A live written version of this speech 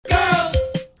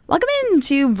Welcome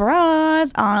into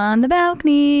Bras on the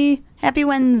Balcony. Happy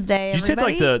Wednesday, You said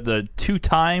everybody. like the 2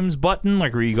 times button,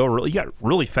 like where you go, you got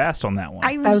really fast on that one.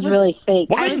 That was really fake.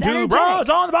 Welcome to energetic. Bras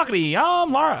on the Balcony.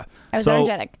 I'm Laura. I was so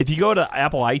energetic. if you go to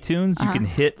Apple iTunes, you can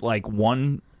hit like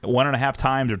 1.5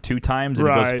 times or 2 times, and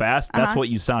it goes Right. fast. That's what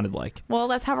you sounded like. Well,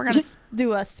 that's how we're going to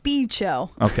do a speed show.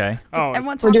 Okay. Oh,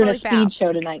 Everyone talk We're doing really a speed fast.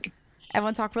 show tonight.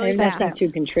 Everyone talk really Maybe that's not fast. to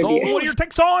So contribute. what are your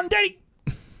takes on dating?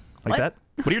 Like What? that?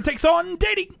 What are your takes on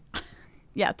dating?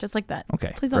 Yeah, just like that.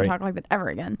 Okay, Please don't great. talk like that ever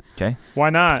again. Okay. why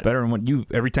It's not? better than what you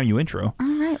every time you intro.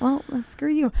 All right, well, let's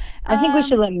screw you. I think we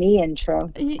should let me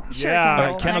intro. Sure, Yeah. Kendall, All All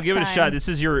right, Kendall, next give it a time. shot. This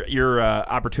is your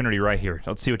opportunity right here.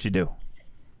 Let's see what you do.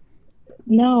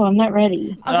 No, I'm not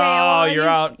ready. Okay, well, you're you,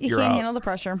 out. You You're can't out. handle the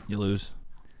pressure. You lose.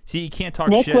 See, you can't talk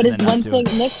Nick, shit. what and is then not one do thing?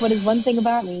 it. Nick, what is one thing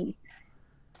about me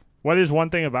What is one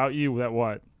thing about you that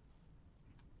what?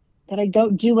 that I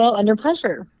don't do well under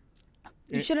pressure?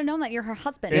 You should have known that you're her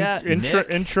husband. Yeah.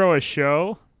 Nick. Intro a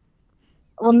show.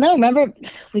 Well, no. Remember,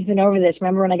 we've been over this.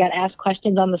 Remember when I got asked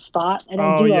questions on the spot? I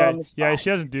don't Oh do well yeah, on the spot. yeah. She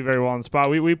doesn't do very well on the spot.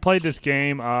 We played this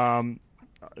game,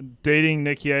 dating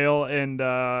Nick Yale, and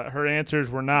her answers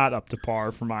were not up to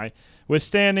par for my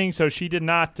withstanding. So she did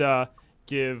not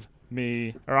give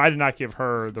me, or I did not give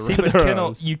her the. See, the but Kendall,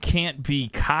 rose. you can't be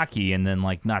cocky and then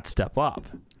like not step up.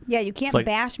 Yeah, you can't like-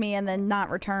 bash me and then not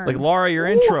return. Like Laura, your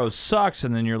intro sucks,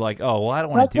 and then you're like, oh well, I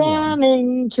don't want to do one. Welcome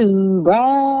into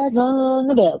Bras on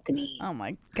the Balcony. Oh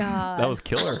my god. That was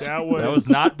killer. That was- That was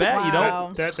not bad. You know,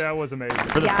 Wow. that was amazing.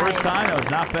 for the first Yikes. time, that was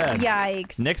not bad.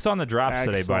 Yikes. Nick's on the drops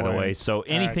today, by the Excellent. way, so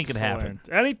anything could happen.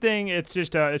 Excellent. Anything. It's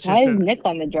just it's Why just is a, Nick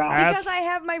on the drop? That's- Because I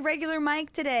have my regular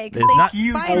mic today. 'cause It's they not-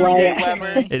 finally I gave it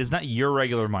lied. to me. It is not your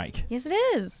regular mic. Yes, it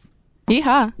is.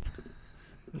 Yeehaw.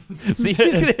 See,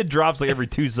 he's gonna hit drops like every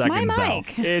 2 My seconds now.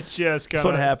 mic. it's just That's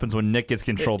gonna, what happens when Nick gets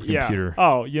control of the yeah. computer.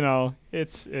 Oh,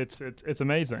 it's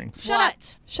amazing. Shut up.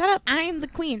 Shut up. I am the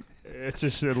queen. It's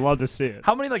just I'd love to see it.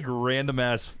 How many like random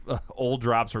ass old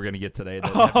drops we're gonna get today that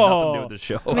have nothing to do Oh. with the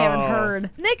show? We haven't heard.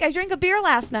 Nick, I drank a beer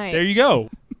last night. There you go.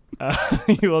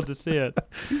 You love to see it.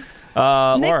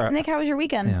 Laura. Nick, how was your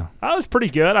weekend? Yeah. That was pretty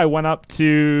good. I went up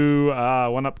to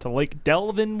Lake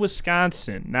Delvin,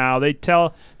 Wisconsin. Now Lake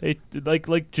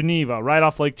Geneva, right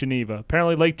off Lake Geneva.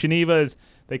 Apparently Lake Geneva is,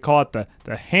 they call it the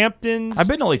Hamptons I've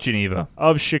been to Lake Geneva.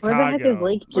 of Where Chicago. the heck is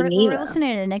Lake We're Geneva?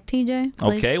 listening to Nick, TJ.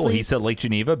 Please, Okay, well, he please. said Lake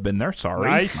Geneva. Been there. Sorry.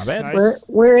 Nice, My bad. nice.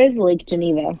 Where is Lake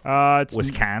Geneva? It's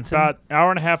Wisconsin? about an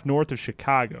hour and a half north of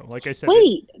Chicago. Like I said,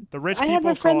 Wait, the rich I people have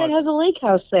a friend call that it, has a lake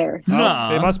house there. Oh, Nah.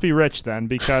 they must be rich then,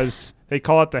 because they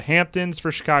call it the Hamptons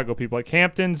for Chicago people. Like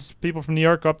Hamptons, people from New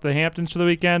York go up to the Hamptons for the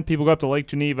weekend. People go up to Lake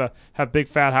Geneva, have big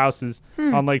fat houses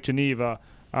on Lake Geneva.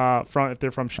 If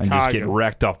they're from And Chicago, just get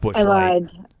wrecked off Bush I Light. lied.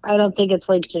 I don't think it's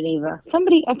Lake Geneva.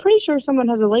 I'm pretty sure someone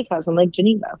has a lake house in Lake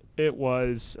Geneva. it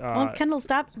was. Well, Kendall,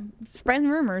 stop spreading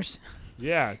rumors.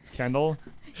 Yeah, Kendall.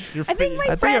 You're I think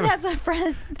my friend has a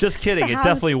friend. Just kidding. The It house.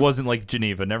 definitely wasn't Lake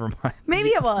Geneva. Never mind. Maybe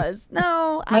it was.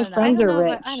 No, I My don't know. friends I don't are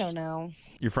know, rich. I don't know.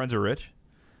 Your friends are rich?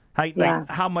 Like, Yeah.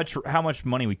 how much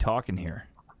money we talking here?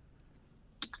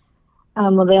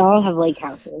 Well, they all have lake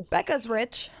houses. Becca's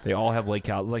rich. They all have lake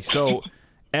houses. Like, so,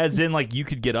 as in, like, you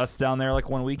could get us down there, like,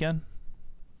 one weekend?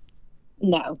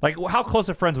 No, Like, how close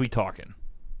of friends we talking?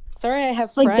 Sorry, I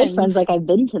have like friends. good friends. Like I've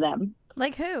been to them.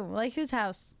 Like who? Like whose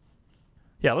house?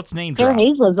 Yeah, let's name Sarah drop.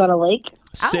 Hayes lives on a lake.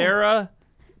 Sarah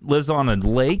lives on a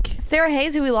lake. Sarah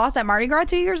Hayes, who we lost at Mardi Gras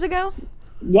 2 years ago?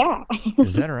 Yeah.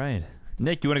 Is that right?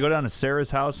 Nick, you want to go down to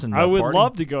Sarah's house and I would party?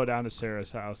 love to go down to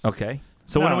Sarah's house. Okay.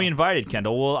 So when No. are we invited,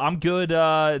 Kendall? Well, I'm good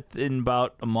in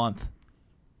about a month.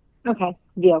 Okay.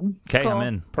 Deal. Okay, Cool. I'm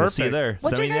in. We'll see you Perfect. there.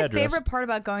 What's Send your me the guys' address. favorite part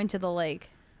about going to the lake?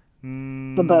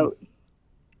 The boat.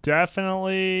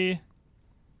 Definitely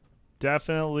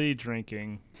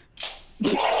drinking. What's the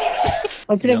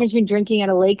Yeah. difference between drinking at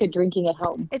a lake or drinking at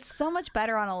home? It's so much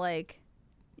better on a lake.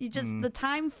 You just the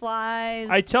time flies.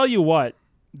 I tell you what,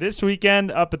 this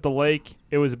weekend up at the lake,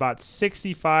 it was about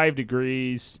 65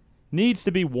 degrees. Needs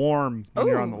to be warm when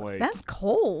you're on the Ooh, lake. That's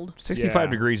cold. 65 Yeah.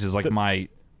 degrees is like my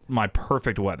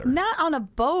perfect weather. Not on a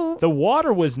boat. The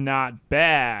water was not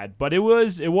bad, but it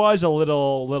was a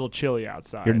little chilly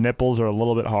outside. Your nipples are a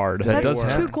little bit hard. That That's does too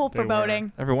happen. cool for They were.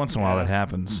 boating. Every once in a while Yeah. that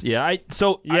happens. Yeah,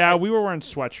 We were wearing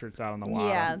sweatshirts out on the water.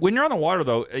 Yeah. when you're on the water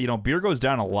though, beer goes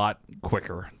down a lot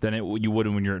quicker than you would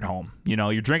when you're at home.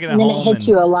 You're drinking at And then home it hits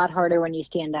you a lot harder when you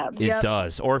stand up. it Yep.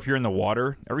 does. Or if you're in the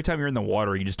water, every time you're in the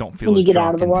water, you just don't feel When as you get drunk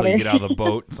out of the until you water. get out of the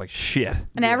boat. It's like shit.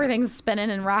 And everything's spinning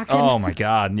and rocking. Oh my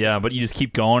god, yeah. But you just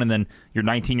keep going going, and then you're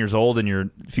 19 years old, and your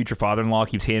future father-in-law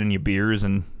keeps handing you beers,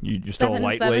 and you're still a 7 and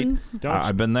lightweight. 7s.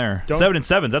 I've been there. don't- 7 and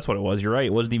 7s. That's what it was. You're right.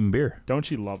 It wasn't even beer. Don't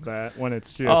you love that when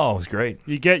it's just Oh, it was great.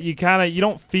 you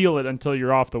don't feel it until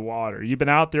you're off the water. You've been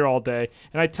out there all day,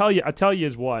 and I tell you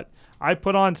is what I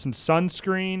put on some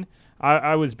sunscreen.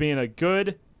 I was being a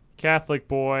good Catholic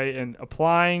boy and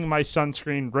applying my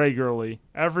sunscreen regularly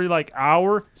every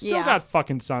hour. Still Yeah. got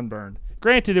fucking sunburned.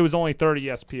 Granted, it was only 30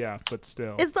 SPF, but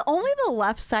still. Is only the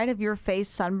left side of your face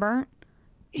sunburnt?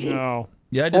 No.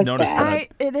 Yeah, I did That's notice bad.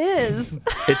 that. It is.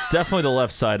 It's definitely the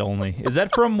left side only. Is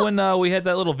that from when we had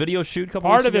that little video shoot a couple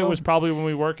Part weeks of it ago? was probably when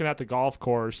we were working at the golf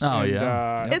course. Oh, and,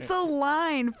 yeah. It's a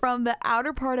line from the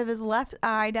outer part of his left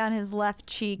eye down his left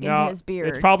cheek no, into his beard.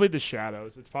 It's probably the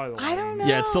shadows. It's probably the I don't lighting. know.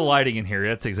 Yeah, it's the lighting in here.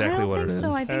 That's I exactly don't what think it is.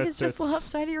 so. I think it's just the That's- left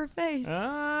side of your face.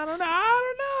 I don't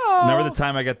know. Remember the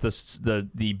time I got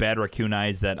the bad raccoon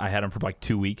eyes that I had them for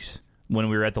 2 weeks when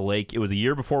we were at the lake? It was a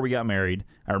year before we got married.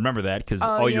 I remember that because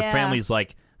Oh, all your yeah. family's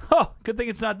like, "Oh, good thing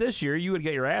it's not this year. You would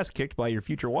get your ass kicked by your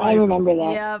future wife." I remember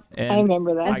that. Yep. And I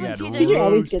remember that. I That's when got TJ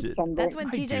always gets roasted. sunburned. That's when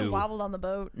I TJ do. wobbled on the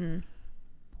boat and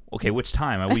Okay, which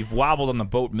time? We've wobbled on the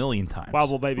boat a million times.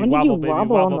 Wobble baby, When did wobble you baby,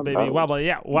 wobble on wobble the baby, boat? wobble.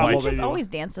 Yeah, he wobble just baby. always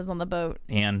dances on the boat.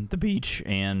 And the beach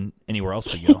and anywhere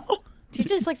else we go. TJ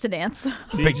just likes to dance.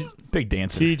 big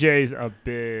dancer. TJ's a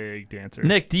big dancer.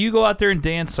 Nick, do you go out there and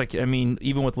dance?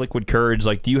 Even with Liquid Courage,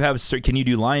 do you have? Can you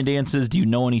do line dances? Do you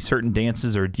know any certain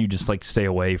dances, or do you just stay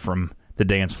away from the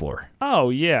dance floor? Oh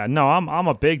yeah, no, I'm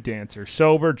a big dancer.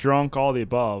 Sober, drunk, all the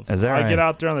above. Is that I right? get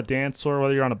out there on the dance floor,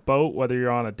 whether you're on a boat, whether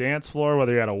you're on a dance floor,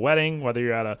 whether you're at a wedding, whether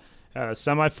you're at a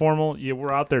semi-formal. Yeah,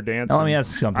 we're out there dancing. Now, let me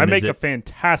ask you something. I Is make a it-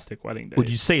 fantastic wedding day. Would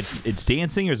you say it's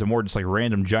dancing, or is it more just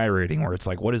random gyrating, where it's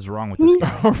what is wrong with this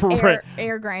guy?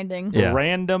 Air grinding. Yeah.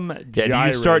 Random Yeah,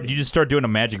 gyrating. do you just start doing a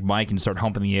magic mic and start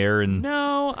humping the air and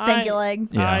No, Stanky leg.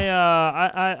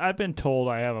 Yeah. I've been told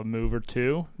I have a move or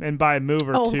two, and by move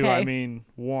or two Okay. I mean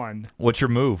one. what's your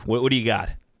move? What do you got?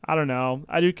 I don't know.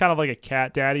 I do kind of like a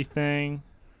cat daddy thing.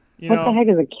 You What know, the heck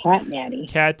is a cat daddy?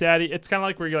 cat daddy. It's kind of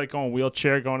like where you're going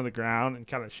wheelchair, going to the ground, and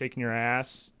kind of shaking your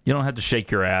ass. You don't have to shake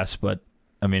your ass, but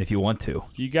if you want to.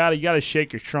 You gotta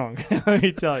shake your trunk. Let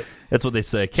me tell you, That's what they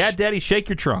say. Cat daddy, shake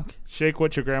your trunk. shake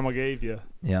what your grandma gave you.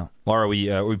 Yeah. Laura,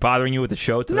 are we bothering you with the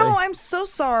show today? No, I'm so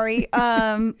sorry.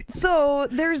 So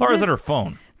Laura's on her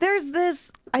phone. there's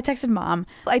this. I texted mom.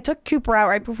 I took Cooper out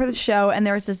right before the show, and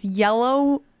there was this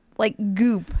yellow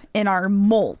goop in our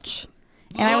mulch,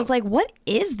 and I was like, "What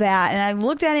is that?" And I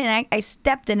looked at it, and I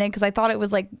stepped in it because I thought it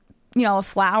was a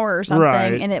flower or something,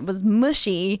 Right. and it was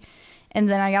mushy. And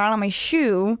then I got it on my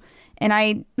shoe, and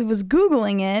I was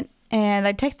Googling it, and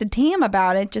I texted Tam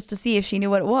about it just to see if she knew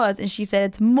what it was, and she said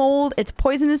it's mold, it's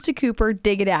poisonous to Cooper,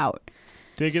 dig it out.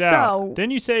 Dig it So- out.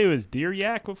 Didn't you say it was deer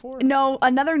yak before? No,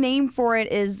 another name for it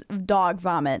is dog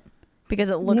vomit because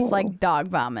it looks like dog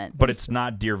vomit. But it's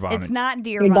not deer vomit. It's not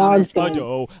deer Your vomit. dog's gonna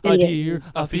doe, a deer,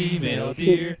 a female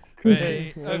deer,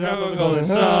 golden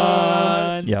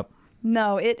sun. Yep.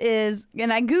 No, it is.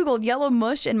 And I Googled yellow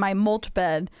mush in my mulch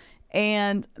bed,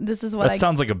 and this is what That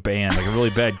sounds like a band, like a really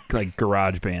bad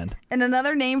garage band. And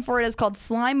another name for it is called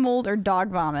slime mold or dog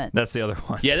vomit. That's the other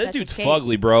one. Yeah, that That's dude's his case.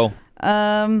 fugly, bro.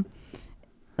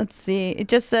 Let's see. It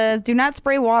just says, do not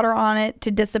spray water on it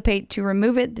to dissipate. To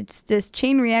remove it, this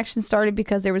chain reaction started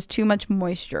because there was too much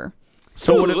moisture.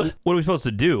 So what are we supposed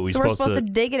to do? So we're supposed to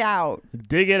dig it out.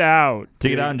 Dig it out.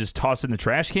 dig it out and just toss it in the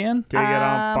trash can? Dig it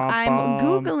out. Bum, I'm bum,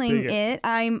 Googling dig it.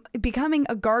 I'm becoming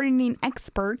a gardening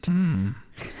expert.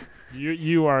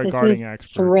 You are a This gardening is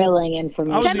expert. thrilling I was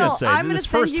information. Kendall, going to say, I'm gonna this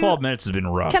first send you- 12 minutes has been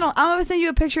rough. Kendall, I'm going to send you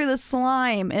a picture of the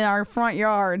slime in our front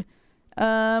yard.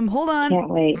 Hold on. Can't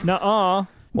wait. Nuh-uh.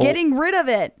 Well- Getting rid of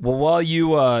it. Well, while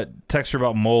you text her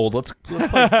about mold, let's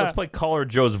play Caller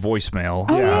Joe's voicemail.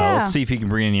 Oh, yeah. Let's see if he can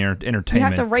bring any You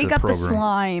entertainment have to rake the up the program.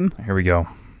 slime. Here we go.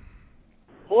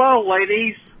 Hello,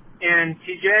 ladies and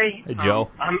TJ. Hey, Joe.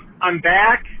 I'm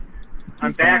back. I'm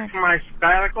He's back back. from my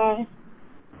sabbatical.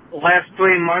 The last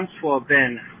 3 months will have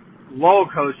been roller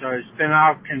coaster. It's been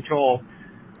out of control.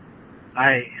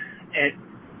 It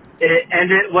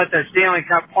ended with the Stanley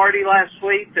Cup party last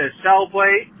week to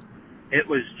celebrate. It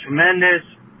was tremendous,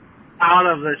 out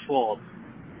of this world.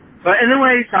 But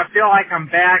anyways, I feel like I'm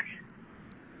back.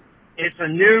 It's a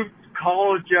new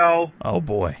Caller Joe. Oh,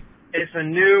 boy. It's a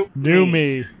new New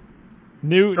me.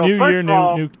 New So new first year, of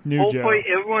all, new Joe. hopefully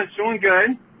everyone's doing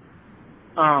good.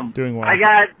 Doing well. I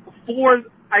got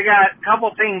a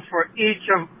couple things for each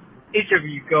of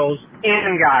you girls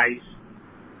and guys.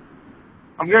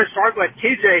 I'm gonna start with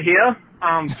TJ here.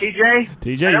 TJ,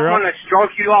 TJ, I don't you're up. want to stroke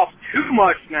you off too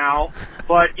much now,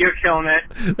 but you're killing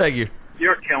it. Thank you.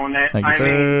 You're killing it. Thank you, I sir.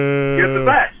 mean, you're the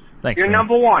best. Thanks, You're man.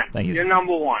 number one. Thank you, You're sir.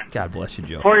 number one. God bless you,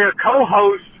 Joe. For your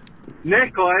co-host,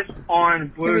 Nicholas,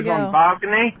 on Here we Blues go. on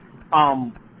Balcony,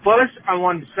 first, I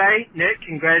wanted to say, Nick,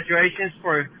 congratulations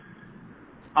for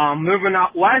moving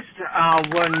out west.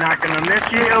 We're not going to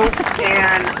miss you.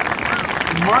 And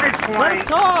my point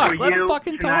talk. for Let him you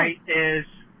fucking tonight is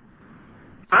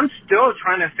I'm still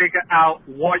trying to figure out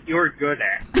what you're good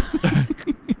at.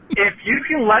 If you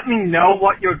can let me know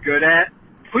what you're good at,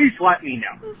 please let me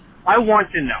know. I want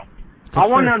to know. I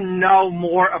want to know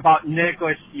more about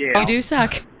Nicholas Yale. You do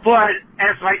suck. But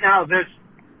as right now,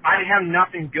 I have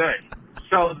nothing good,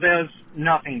 so there's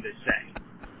nothing to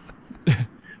say.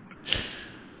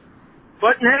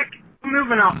 But Nick,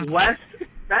 moving out west,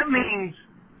 that means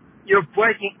you're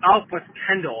breaking up with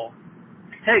Kendall.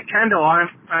 Hey, Kendall,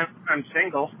 I'm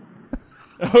single.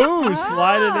 Ooh,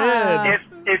 slide it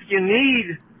in. If you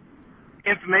need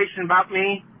information about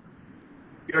me,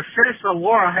 your sister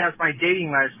Laura has my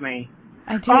dating resume.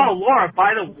 I do. Oh, Laura,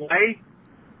 by the way,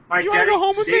 my You wanna go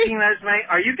home with me? dating resume,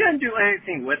 are you going to do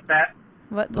anything with that?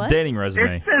 What? Dating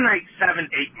resume. It's been like 7-8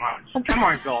 months. Come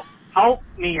on, girl. Help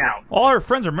me out. All our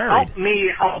friends are married. Help me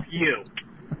help you.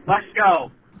 Let's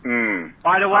go.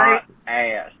 By the way,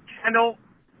 Ass. Kendall,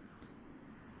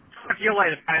 talk to you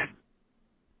later. Bye.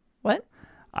 What?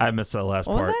 I missed that last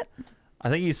What part. was that? I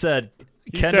think he said,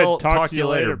 He Kendall, said, talk to you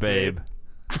later, babe.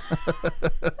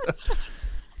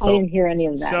 I didn't hear any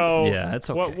of that. So Yeah, it's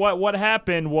okay. what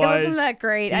happened It was wasn't that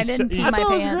great. I he didn't su- pee he my I thought it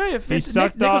was pants. great. He Nick,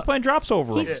 sucked Nick was off- playing drops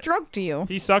over. He it. stroked you.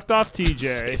 he sucked off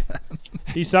TJ.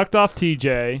 He sucked off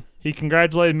TJ. He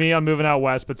congratulated me on moving out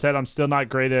west, but said I'm still not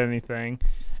great at anything,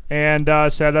 and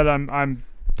said that I'm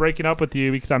breaking up with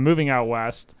you because I'm moving out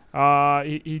west.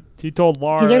 He told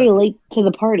Laura. He's already late to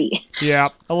the party. Yeah,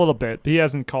 a little bit. He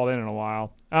hasn't called in a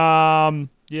while.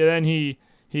 Yeah, then he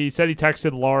said he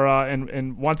texted Laura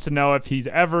and wants to know if she's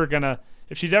ever gonna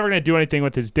do anything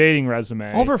with his dating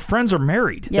resume. All of her friends are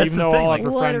married. Yes. That's even the though thing. all Like, of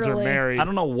her friends are Literally. married. I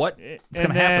don't know what it's And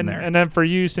going to happen there. And then for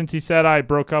you, since he said I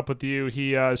broke up with you,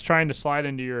 he is trying to slide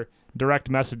into your direct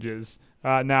messages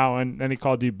now, and then he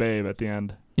called you babe at the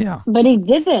end. yeah. But he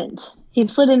didn't. He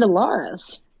slid into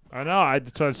Laura's. I know.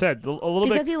 That's what I said. A little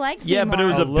Because bit. he likes Yeah, me but it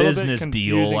was more. a A little bit business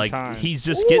deal. confusing Like times. he's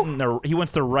just he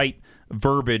wants the right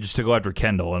verbiage to go after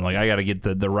Kendall, and like I got to get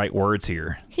the right words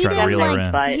here. He Trying to didn't reel her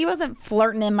in. like. He wasn't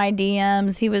flirting in my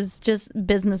DMs. He was just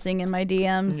businessing in my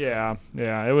DMs. Yeah.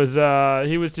 It was.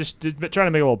 He was just trying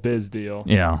to make a little biz deal.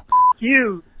 Yeah.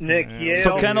 You, Nick Yale.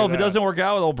 So Kendall, if it that. doesn't work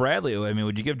out with old Bradley, I mean,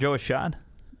 would you give Joe a shot?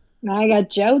 Now I got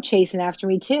Joe chasing after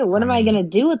me too. What am I gonna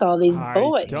do with all these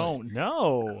boys? I don't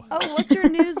know. Oh, what's your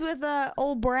news with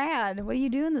old Brad? What are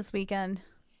you doing this weekend?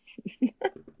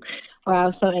 Wow,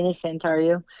 so innocent, are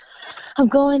you? I'm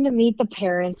going to meet the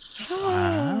parents.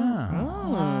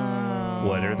 Ah.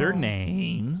 What are their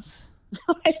names?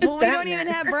 Well, we don't even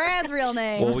have Brad's real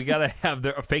name. Well, we got to have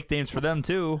their fake names for them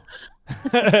too.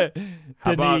 How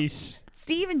about- Denise.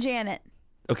 Steve and Janet.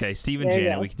 Okay, Steve and There you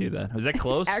Janet, go. we can do that. Was that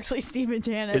close? Actually, Steve and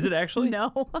Janet. Is it actually?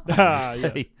 No. Ah, yeah.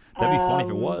 That'd be funny if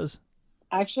it was.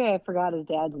 Actually, I forgot his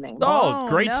dad's name. Oh, Oh,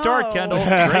 great start, no. Kendall.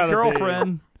 That'd Great be-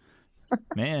 girlfriend.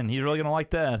 Man, he's really gonna like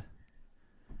that.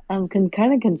 I'm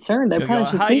kind of concerned. I He'll probably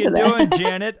go, should how think you of that. doing,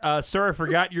 Janet? Sir, I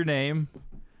forgot your name.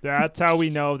 That's how we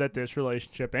know that this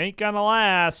relationship ain't gonna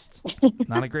last.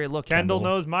 Not a great look. Kendall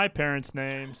Kendall knows my parents'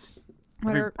 names.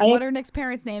 What are, I- what are Nick's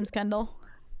parents' names, Kendall?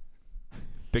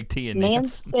 Big T and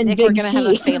Nance. Nance and Nick, Big we're gonna have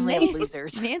a T. family of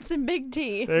losers. Nance and Big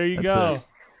T. There you That's go. it.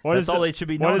 What That's is all the- they should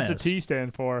be What known does the as. T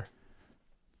stand for?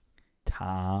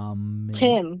 Tom.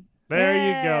 Tim. There you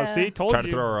Yeah. go. See, told Try you.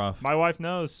 to throw her off. My wife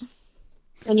knows.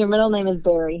 And your middle name is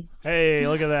Barry. Hey,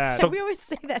 look at that. So- we always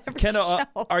say that every Kendall,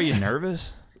 show. are you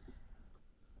nervous?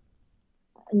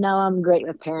 No, I'm great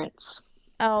with parents.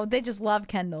 Oh, they just love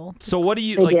Kendall. So what do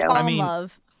you They like? do. I All mean,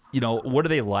 love. what do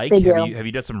they like? They have do.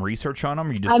 you done some research on them?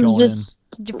 Or you just I'm going just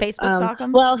Did you Facebook stalk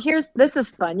him? well, this is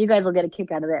fun. You guys will get a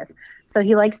kick out of this. So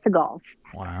he likes to golf.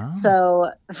 in? Wow.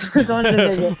 So we're going to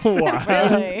visit. Wow.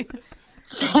 Really?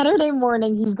 Saturday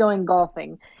morning, he's going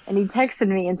golfing, and he texted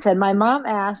me and said, "My mom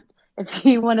asked if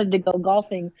he wanted to go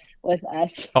golfing with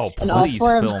us." Oh, And all please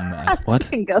four of film that. us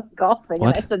can go golfing.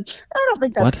 What? And I said, "I don't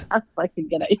think that What? sounds like a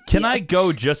good idea." Can I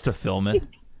go just to film it?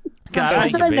 God, I I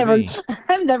said, like it, baby.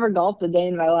 I've never golfed a day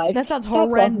in my life. That sounds Golf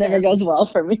horrendous. never goes well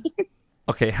for me.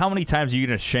 Okay, how many times are you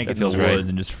gonna shank That it in the feels right. woods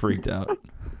and just freaked out?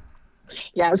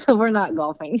 Yeah, so we're not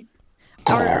golfing.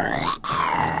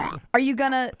 Are you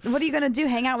gonna? What are you gonna do?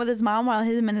 Hang out with his mom while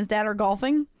him and his dad are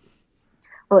golfing?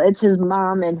 Well, it's his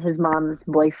mom and his mom's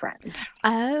boyfriend.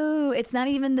 Oh, it's not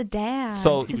even the dad.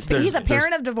 So he's a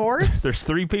parent of divorce. There's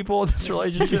 3 people in this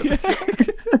relationship.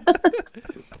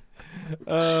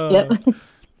 Yep.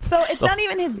 So it's not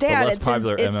even his dad. less It's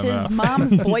popular his MMF.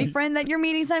 mom's boyfriend that you're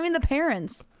meeting. It's not even the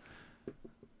parents.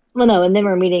 Well, no, and then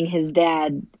we're meeting his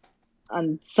dad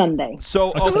on Sunday.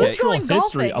 So who's okay. Cultural going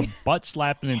history golfing? of butt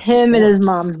slapping and Him and his sports.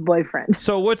 mom's boyfriend.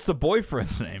 So what's the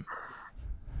boyfriend's name?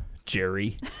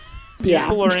 Jerry. Yeah.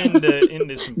 People are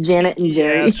into some Janet and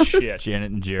Jerry. ass shit.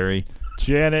 Janet and Jerry.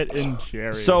 Janet and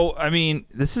Jerry. So I mean,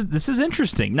 this is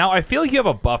interesting. Now I feel like you have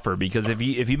a buffer because if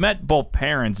you met both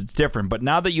parents, it's different. But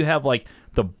now that you have like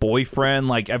the boyfriend,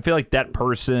 like I feel like that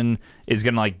person is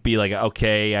gonna like be like,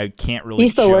 okay, I can't really.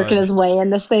 He's still judge. working his way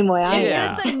in the same way I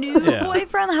Yeah. am. Is this a new Yeah.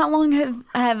 boyfriend? How long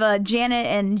have Janet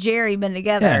and Jerry been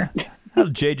together? Yeah. How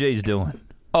JJ's doing?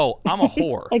 Oh, I'm a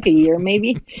whore. Like a year,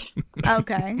 maybe.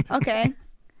 Okay.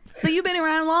 So you've been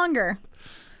around longer.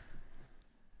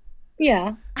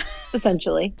 Yeah,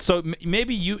 essentially. So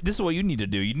maybe this is what you need to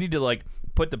do. You need to like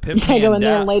put the pimp Yeah, pan go in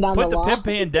there down, and lay down put the the law. pimp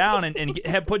pan down, and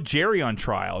have put Jerry on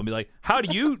trial and be like, "How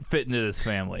do you fit into this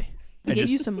family?" And Get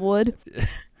you some wood.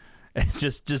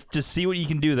 just see what you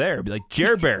can do there. Be like,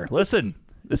 Jer Bear, listen,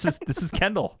 this is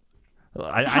Kendall.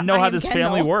 I know I how am this Kendall.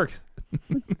 family works.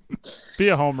 be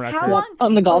a home wrecker. How Yep, long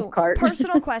on the golf cart.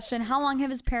 Personal question: how long have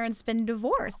his parents been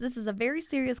divorced? This is a very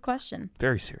serious question.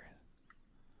 Very serious.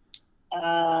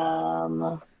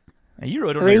 Um, And you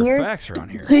really don't 3 know your years? facts around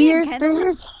here. 2 years, Kendall? 3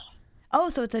 years. Oh,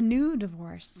 so it's a new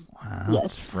divorce. Wow, Yes.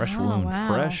 it's fresh Oh, wound. wow.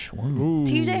 Fresh wound. Ooh.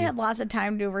 TJ had lots of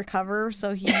time to recover,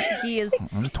 so he is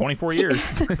 24 years.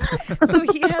 so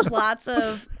he has lots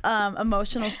of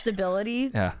emotional stability.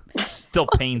 Yeah, it still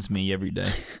pains me every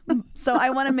day. So I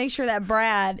want to make sure that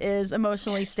Brad is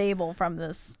emotionally stable from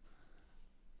this.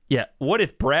 Yeah, what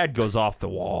if Brad goes off the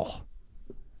wall?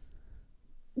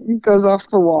 Goes off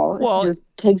the wall. Well- It just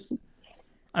takes.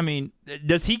 I mean,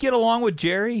 does he get along with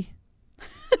Jerry?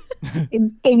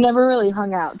 They've never really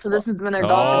hung out, so this has been their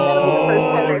golfing. That'll be the first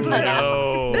time they've hung out.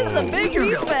 no. This is a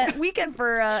big weekend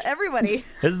for everybody.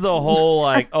 This is the whole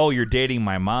like, oh, you're dating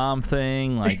my mom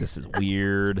thing. Like, this is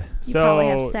weird. You So- probably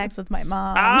have sex with my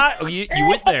mom. You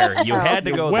went there. You had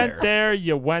to You go went there. there.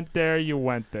 You went there. You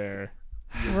went there.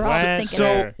 We're all Went thinking So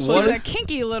there. She's what? a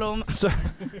kinky little.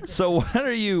 So when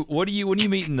are you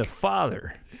meeting the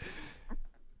father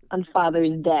On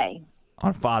Father's Day.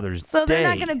 on Father's So they're Day?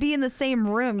 not going to be in the same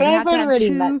room. But You I've have to have already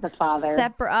two met the father.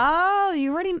 separate. Oh,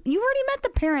 you already met the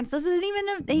parents. This isn't even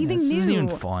anything This new. isn't even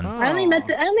fun. I only met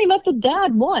the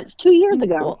dad once, 2 years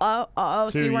ago. Oh,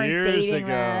 so 2 you weren't years dating ago.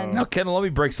 then. Now, Kendall, let me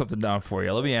break something down for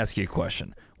you. Let me ask you a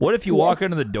question. What if you walk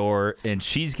into the door and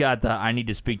she's got the "I need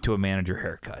to speak to a manager"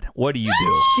 haircut? What do you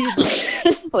do?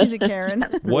 She's a Karen.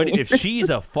 What if she's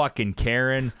a fucking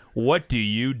Karen? What do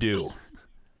you do?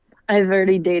 I've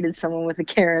already dated someone with a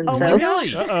Karen, Oh, so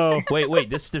Really? Uh-oh.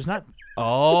 Wait. There's not.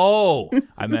 Oh,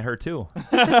 I met her too.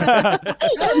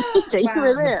 you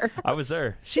were there. I was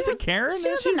there. She's a Karen. She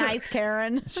was a nice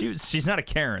Karen. She's not a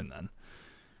Karen then.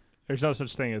 There's no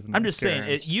such thing as. I'm just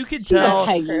saying, you could She's tell. a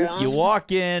tiger. You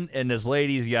walk in and this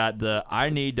lady's got the "I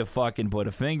need to fucking put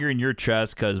a finger in your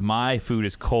chest because my food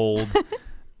is cold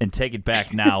and take it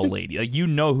back now, lady." Like, you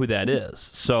know who that is.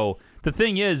 So the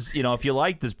thing is, if you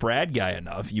like this Brad guy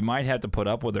enough, you might have to put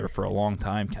up with her for a long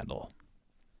time, Kendall.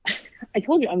 I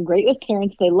told you, I'm great with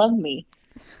parents. They love me.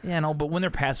 Yeah, no, but when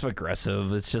they're passive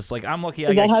aggressive, it's just like, I'm lucky.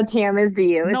 Is that how Tam is to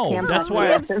you? Is No, Tam that's passive why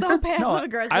I'm aggressive? so passive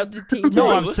aggressive I- to TJ.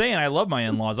 No, I'm saying I love my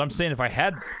in-laws. I'm saying if I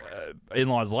had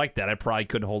in-laws like that, I probably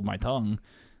couldn't hold my tongue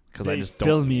because I just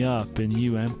don't. me up and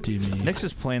you empty me. Nick's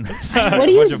just playing this. What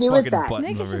do you bunch of do with fucking that? buttons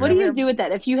Nick is over just What here. do you do with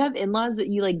that? If you have in-laws that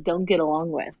you don't get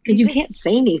along with, You because you just- can't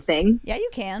say anything. Yeah, you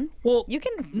can. Well, You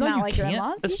can no, not you like your can't,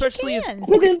 in-laws. especially you if- can.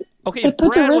 But then Okay, it if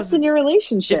puts a Brad risk wasn't in your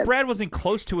relationship. if Brad wasn't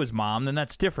close to his mom, then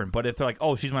that's different. But if they're like,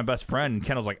 "Oh, she's my best friend," and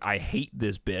Kendall's like, "I hate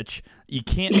this bitch," you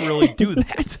can't really do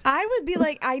that. I would be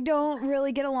like, I don't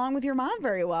really get along with your mom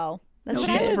very well. That's what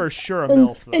I She's would for sure a and,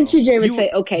 milf. Though. and TJ would You- say,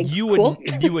 okay, you cool.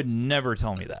 you would never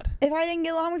tell me that. If I didn't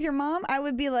get along with your mom, I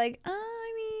would be like,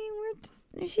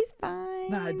 she's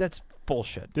fine. Nah, that's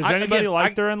bullshit. Does I- anybody again,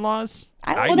 like I- their in-laws?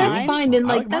 I I don't Well, do. that's mind. fine. Then,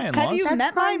 I like my that's in-laws. Have you that's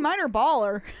met fine. mine? Mine are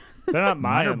baller. They're not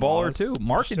my Mine are baller in-laws. too.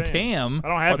 Mark Just and saying. Tam I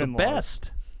don't have are the in-laws.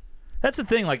 best. That's the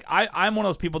thing. Like, I'm one of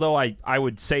those people though. I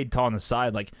would say on the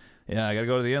side, like, yeah, I gotta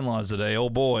go to the in-laws today. Oh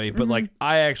boy, but like,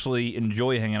 I actually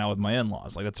enjoy hanging out with my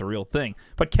in-laws. Like, that's a real thing.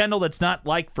 But Kendall, that's not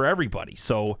like for everybody.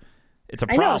 So it's a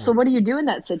I problem. know. So what do you do in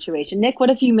that situation, Nick? What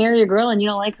if you marry a girl and you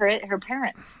don't like her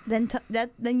parents? Then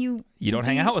you You don't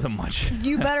hang out with them much.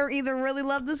 you better either really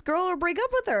love this girl or break up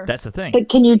with her. That's the thing. But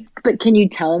can you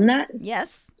tell them that?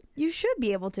 Yes, You should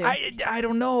be able to. I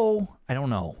don't know. I don't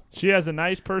know. She has a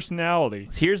nice personality.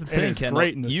 Here's the And thing, it's Kendall.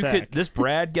 great in the You sack. could this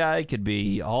Brad guy could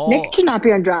be all. Nick should not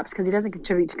be on drops because he doesn't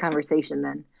contribute to conversation.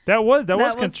 Then That was That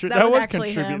was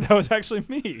actually contribute. him. That was actually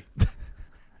me.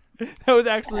 That was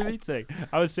actually me saying.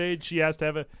 I was saying she has to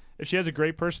have a. If she has a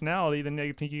great personality, then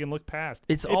I think you can look past.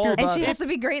 It's If all your- and about she has to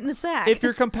be great in the sack. If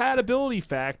your compatibility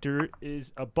factor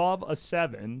is above a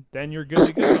 7, then you're good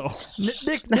to go.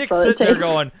 Nick's all it sitting there takes.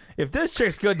 going, if this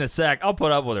chick's good in a sack, I'll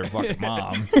put up with her fucking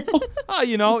mom. Oh,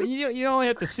 you only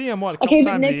have to see him a couple okay, but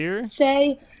times a Nick, year.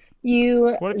 say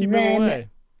you. What if you then, move away?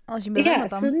 Unless you move in Yeah.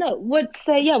 with So them. no. What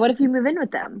if you move in with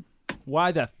them,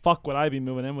 Why the fuck would I be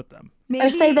moving in with them? Maybe. or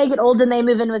say they get old and they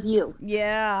move in with you?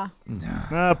 Yeah.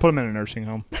 Put them in a nursing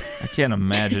home. I can't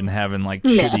imagine having like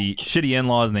Yeah. shitty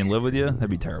in-laws and they live with you. That'd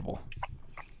be terrible.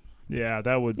 Yeah,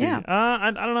 that would be. Yeah.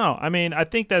 I don't know. I mean, I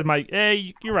think that might.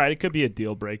 You're right. It could be a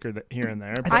deal breaker here and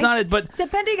there. But It's not, but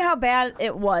Depending how bad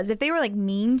it was, if they were like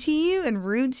mean to you and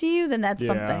rude to you, then that's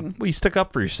Yeah. something. well, you stuck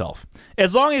up for yourself.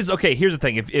 As long as, okay, here's the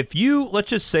thing. If you, let's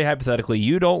just say hypothetically,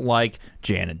 you don't like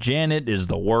Janet. Janet is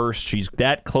the worst. She's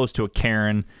that close to a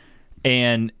Karen.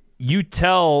 And you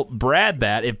tell Brad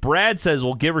that. If Brad says,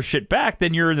 well, give her shit back,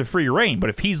 then you're in the free reign. But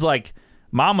if he's like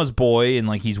mama's boy and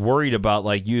like he's worried about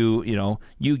like you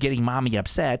getting mommy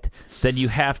upset, then you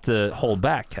have to hold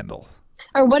back, Kendall.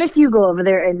 Or what if you go over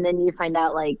there and then you find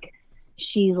out like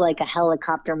she's like a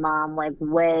helicopter mom, like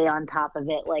way on top of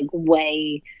it, like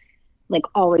way, like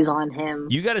always on him.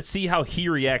 You got to see how he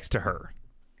reacts to her,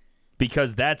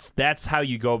 because that's how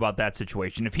you go about that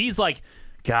situation. If he's like,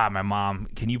 God, my mom,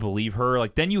 can you believe her?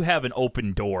 Like, then you have an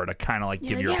open door to kind of like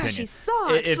give You're your like, yeah, opinion. she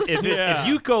sucks. If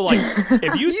you go like,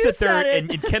 if you sit there said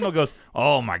it. and Kendall goes,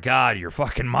 oh my God, your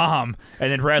fucking mom,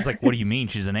 and then Brad's like, what do you mean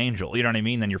she's an angel? You know what I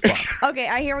mean? Then you're fucked. Okay,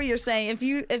 I hear what you're saying.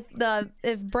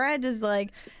 If Brad is like,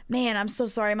 man, I'm so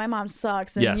sorry, my mom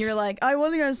sucks, and Yes. you're like, I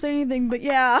wasn't gonna say anything, but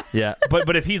yeah. Yeah,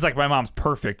 but if he's like, my mom's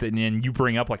perfect, and then you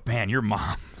bring up like, man, your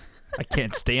mom, I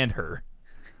can't stand her.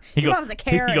 He Your goes, mom's a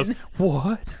Karen. He goes,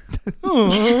 what?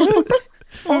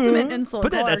 Ultimate insult.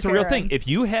 But Call her that's a real Karen. thing. If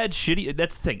you had shitty,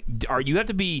 that's the thing. You have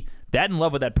to be that in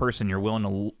love with that person. You're willing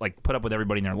to like put up with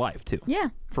everybody in their life too. Yeah,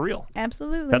 For real.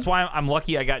 absolutely. That's why I'm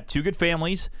lucky. I got two good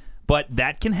families. But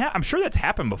that can happen. I'm sure that's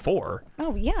happened before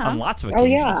Oh yeah. on lots of Oh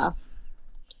occasions. yeah.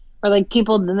 Or like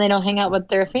people, then they don't hang out with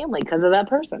their family because of that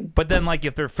person. But then, like,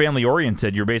 if they're family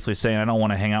oriented, you're basically saying, I don't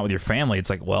want to hang out with your family. It's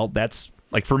like, well, that's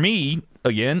like for me,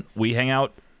 again, we hang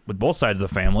out with both sides of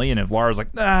the family. And if Laura's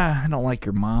like, I don't like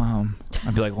your mom,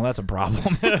 I'd be like, well, that's a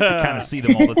problem. I kind of see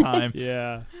them all the time.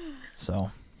 Yeah.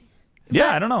 So,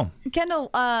 yeah, I don't know. Kendall,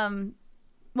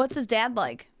 what's his dad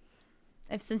like?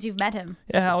 Since you've met him,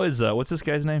 Yeah, how is, what's this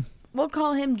guy's name? we'll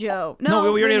call him Joe.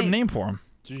 No, we already have a Renee. name for him.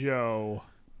 Joe.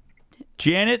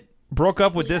 Janet broke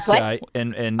up with this What? guy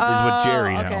and is with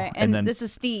Jerry now. Okay, And then this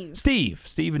is Steve.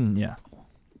 Steven, yeah.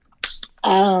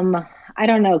 I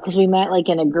don't know because we met like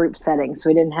in a group setting, so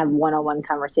we didn't have one-on-one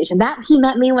conversation. That he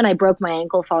met me when I broke my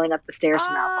ankle falling up the stairs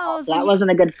from alcohol. Oh, So so that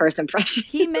wasn't a good first impression.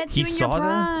 He met He you in your saw that?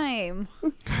 prime.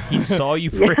 He saw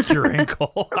you break your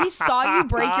ankle. He saw you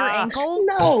break your ankle.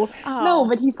 No, Oh. no,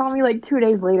 but he saw me like 2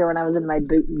 days later when I was in my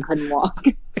boot and couldn't walk.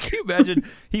 Can you imagine?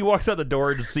 He walks out the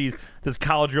door and sees this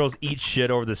college girl eat shit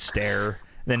over the stair,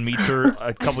 then meets her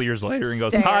a couple years later and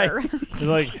goes, "Hi, Stare. He's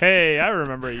like, hey, I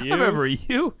remember you. I remember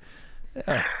you."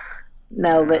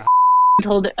 No, but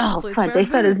told her. Oh, Sleeps fudge! I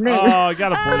said his name. Oh, I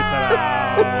gotta bleep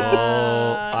that out.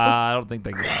 Oh, I don't think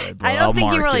they got it. But I I'll don't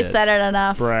think you mark really it. said it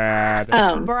enough. Brad.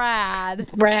 Brad.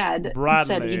 Brad said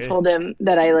Bradley. he told him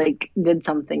that I like did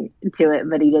something to it,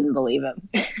 but he didn't believe him.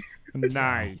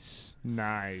 Nice.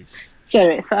 So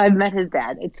anyway, so I've met his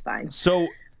dad. It's fine. So,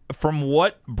 from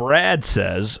what Brad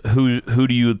says, who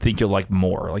do you think you'll like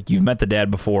more? Like you've met the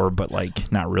dad before, but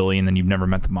like not really, and then you've never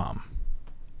met the mom.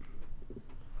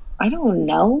 I don't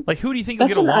know. Like who do you think you'll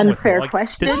That's get an along with? unfair more? Like,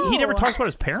 question. He never No. talks about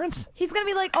his parents. He's gonna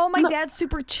be like, "Oh, my dad's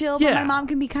super chill, but Yeah. my mom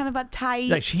can be kind of uptight."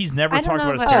 Like he's never I don't talked know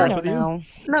about his if I parents don't with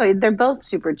you. know. No, they're both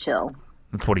super chill.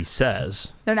 That's what he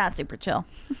says. They're not super chill.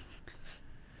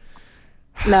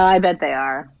 No, I bet they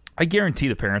are. I guarantee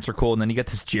the parents are cool, and then you got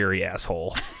this Jerry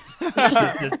asshole.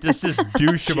 this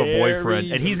douche of a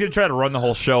boyfriend, and he's gonna try to run the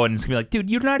whole show, and it's gonna be like, dude,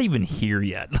 you're not even here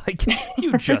yet. Like,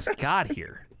 you just got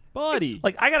here. Buddy.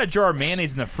 Like, I got a jar of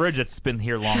mayonnaise in the fridge that's been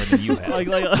here longer than you have.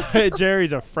 Like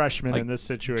Jerry's a freshman Like, in this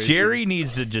situation. Jerry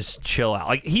needs to just chill out.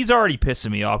 Like, he's already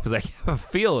pissing me off because I have a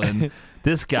feeling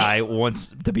this guy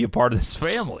wants to be a part of this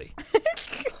family.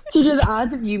 So the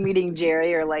odds of you meeting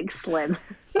Jerry are like slim.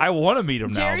 I want to meet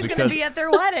him now Jerry's gonna because be at their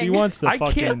wedding. He wants the I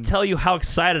fucking. can't tell you how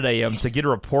excited I am to get a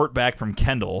report back from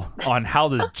Kendall on how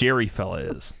this Jerry fella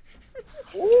is.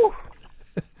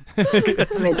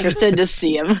 I'm interested to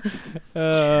see him.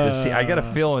 Just see, I got a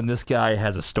feeling this guy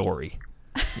has a story.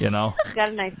 You know, He's got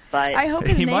a nice butt. I hope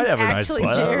his He name's might have a nice actually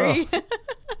butt, I don't Jerry.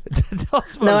 Tell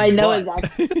us about No, his I know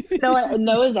butt. I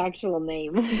know his actual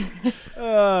name.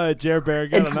 Jer Bear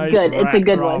got It's a nice good. It's a rat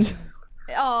good rump. one.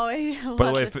 Oh,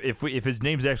 By the way, if his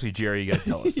name's actually Jerry, you gotta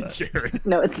tell us that. Jerry.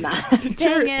 No, it's not.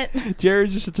 dang it.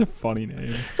 Jerry's just such a funny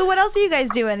name. So what else are you guys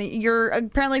doing? You're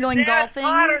apparently going golfing.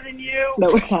 Hotter than you.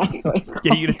 No, we're not going.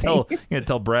 Yeah, you gonna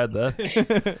tell Brad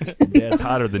that. Dad's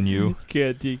hotter than you. You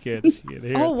can't hear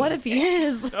Oh, it. what if he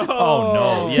is? Oh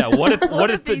no, yeah. What if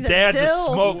the he's a dad's a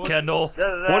dilf? smoke, Kendall?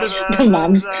 What if The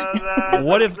mom's.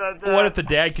 what if the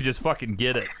dad could just fucking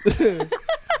get it?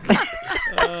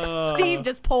 Steve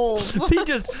just pulls. He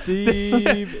just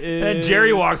Steve and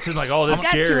Jerry walks in like, oh, this I've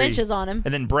got Jerry. 2 inches on him.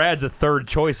 And then Brad's a third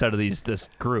choice out of this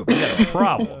group. We got a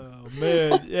problem. Oh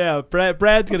man, yeah.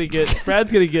 Brad's gonna get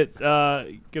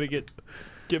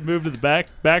moved to the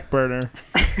back burner.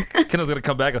 Kendall's gonna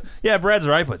come back. Yeah, Brad's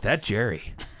right, but that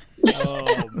Jerry. Oh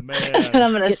That's what man,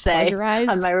 I'm gonna Get say pleasurized.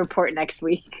 on my report next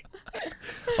week.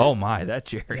 Oh my, that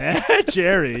Jerry.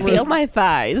 Jerry, Feel my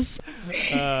thighs.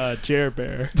 Jer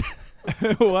Bear.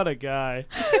 What a guy.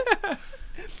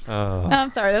 I'm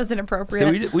sorry, that was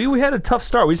inappropriate. So we had a tough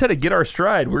start. We just had to get our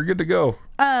stride. We're good to go.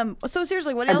 So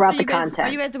seriously, what I else brought are the you guys? content.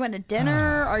 Are you guys going to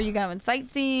dinner? Are you going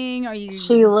sightseeing? Are you?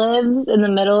 She lives in the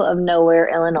middle of nowhere,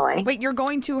 Illinois. Wait, you're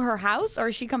going to her house, or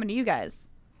is she coming to you guys?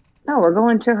 No, we're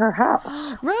going to her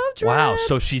house. Road trip. Wow,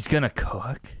 so she's gonna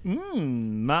cook,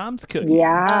 Mom's cooking.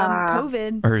 Yeah.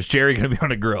 COVID. or is Jerry gonna be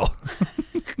on a grill?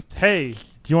 Hey, do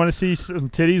you want to see some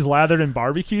titties lathered in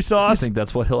barbecue I sauce? think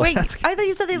that's what he'll Wait, ask. I thought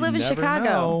you said they live in Never Chicago.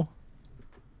 know.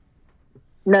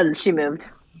 No, she moved.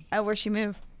 Oh, where'd she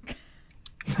move?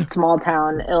 Small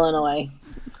town, Illinois.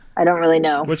 I don't really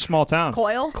know. Which small town?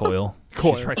 Coil. Coil.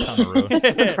 Coil. She's right down the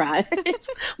road. Surprise.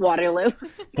 Waterloo.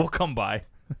 We'll come by.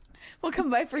 We'll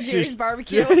come by for Jerry's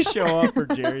barbecue. Show up for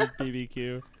Jerry's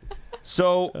BBQ.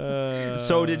 So,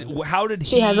 how did he?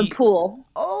 She has a pool.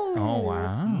 Oh. Oh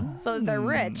wow, So they're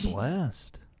rich.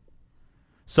 blessed.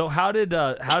 So how did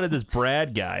this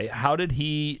Brad guy? How did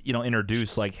he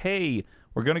introduce like, hey,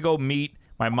 we're gonna go meet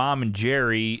my mom and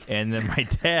Jerry, and then my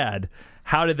dad?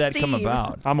 How did that come Steve.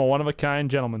 about? I'm a one-of-a-kind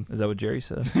gentleman. Is that what Jerry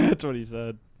said? That's what he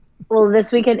said. Well,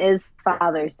 this weekend is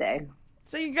Father's Day.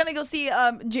 So you're gonna go see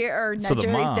Jerry's So the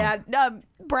mom. dad,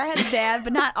 Brad's dad,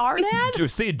 but not our dad. Did you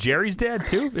see Jerry's dad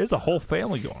too? There's a whole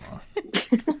family going on.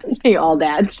 You're all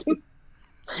dads.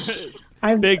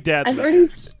 Big dad. I've already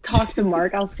talked to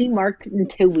Mark. I'll see Mark in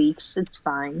 2 weeks. It's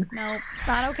fine. No, it's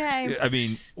not okay. I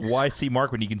mean, why see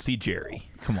Mark when you can see Jerry?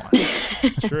 Come on.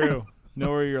 True. Know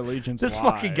where your allegiance This lies.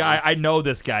 fucking guy, I know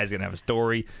this guy's going to have a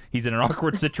story. He's in an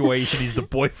awkward situation. He's the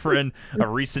boyfriend, a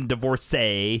recent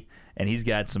divorcee, and he's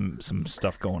got some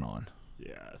stuff going on.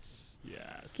 Yes.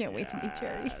 Can't wait to meet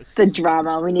Jerry. The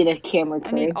drama. We need a camera I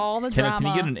crew. need all the drama. Can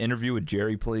you get an interview with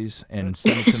Jerry, please, and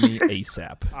send it to me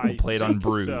ASAP? We'll play it on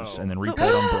Brews and then replay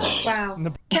it on Brews.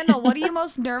 Wow. Kendall, what are you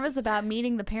most nervous about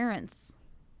meeting the parents?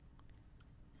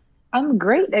 I'm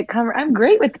great I'm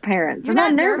great with the parents. You're I'm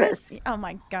not not nervous. Oh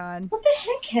my god. What the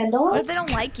heck, Kendall? What if they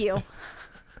don't like you?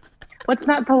 What's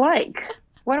not to like?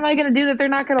 What am I going to do that they're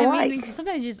not going to I like? mean,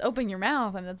 sometimes you just open your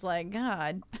mouth and it's like,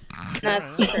 God.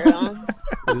 That's true.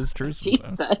 It is true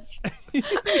sometimes.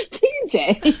 Jesus.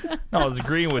 TJ. No, I was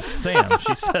agreeing with Sam.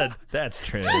 She said, that's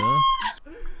true.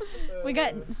 We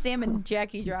got Sam and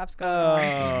Jackie drops going on.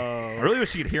 I really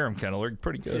wish you could hear them, Kendall. They're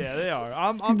pretty good. Yeah, they are.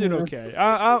 I'm doing okay.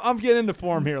 I'm getting into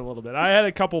form here a little bit. I had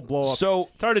a couple blow ups. So,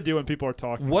 it's hard to do when people are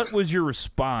talking. what was your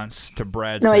response to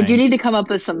Brad No, saying? I do need to come up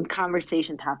with some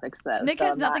conversation topics, though. Nick so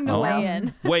has I'm nothing to not weigh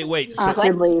in. Wait. So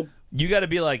awkwardly. you got to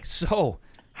be like, so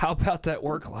how about that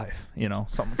work life?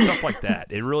 Stuff like that.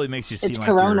 It really makes you seem It's like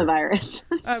you're- coronavirus.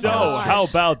 So, gosh. how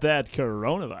about that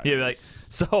coronavirus? Yeah, be like,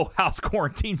 so how's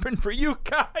quarantine been for you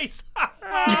guys?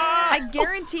 I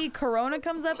guarantee Corona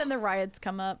comes up and the riots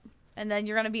come up. And then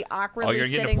you're going to be awkwardly You're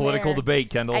getting a sitting political there, debate,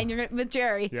 Kendall. And you're with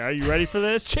Jerry. Yeah, are you ready for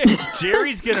this?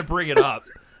 Jerry's going to bring it up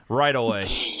right away.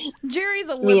 Jerry's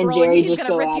a Me and liberal and, Jerry he's just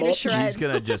going to go rip at you to it. shreds. He's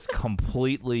going to just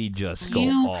completely just go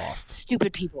You off.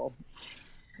 stupid people.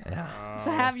 Yeah.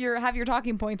 So have your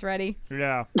talking points ready.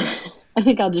 Yeah. I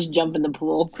think I'll just jump in the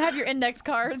pool. So have your index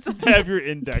cards. Have your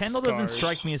index Kendall doesn't cards.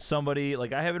 strike me as somebody,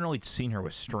 like, I haven't really seen her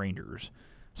with strangers.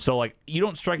 So, like, you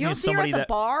don't strike You me don't as see her at somebody the that.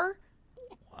 bar?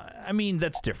 I mean,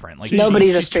 that's different. Like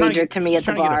Nobody's a she's trying stranger to me at the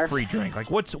trying to get bar. a free drink. Like,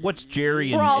 what's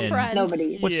Jerry We're all and friends.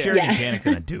 Nobody. what's Yeah. Jerry Yeah. and Janet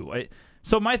gonna do?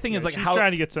 So my thing is like she's how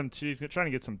trying to get some. She's trying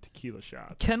to get some tequila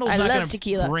shots. Kendall's I not love gonna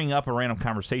tequila. bring up a random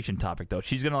conversation topic though.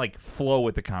 She's gonna like flow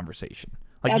with the conversation.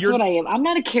 Like That's what I am. I'm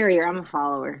not a carrier. I'm a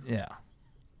follower Yeah.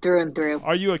 through and through.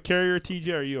 Are you a carrier, TJ?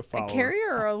 Or are you a follower? A carrier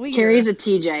or a leader? Carrier's a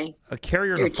TJ. A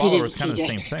carrier and Or a follower TJ's is kind of the TJ.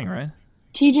 same thing, right?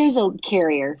 TJ's a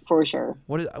carrier for sure.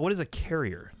 What is a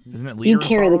carrier? Isn't it leader You and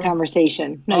carry the follower?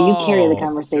 conver No, you carry the Oh,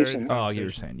 conversation. Oh, you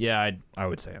were saying. Yeah, I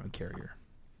would say I'm a carrier.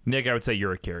 Nick, I would say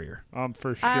you're a carrier.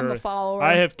 For sure. I'm a follower.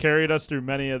 I have carried us through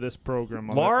many of this program.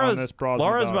 On Laura's this Bras and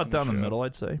Laura's about Dolphins down the show. middle,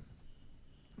 I'd say.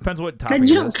 Depends what topic But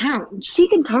you it don't is. count. She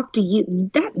can talk to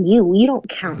you. Not you. You don't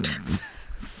count.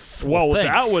 Whoa, thanks.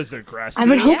 that was aggressive. I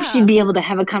would hope Yeah. she'd be able to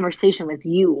have a conversation with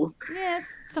you. Yes,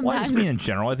 Well, I sometimes. just mean in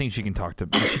general. I think she can talk to.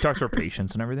 She talks to her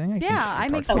patients and everything. Yeah, I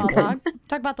make talk small to talk.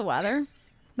 Talk about the weather,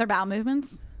 their bowel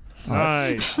movements.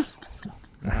 Nice.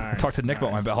 Nice, I talk to Nick about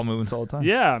my nice. bowel movements all the time.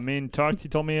 Yeah, I mean, he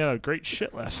told me he had a great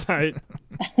shit last night.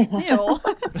 Ew.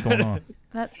 What's going on?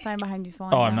 That sign behind you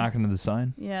falling Oh, I'm down. knocking to the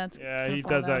sign. Yeah, it's Yeah, gonna he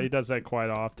fall does that. down. He does that quite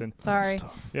often. Sorry.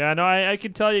 Yeah, no, I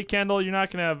can tell you, Kendall, you're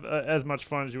not gonna have as much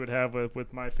fun as you would have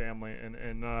with my family. And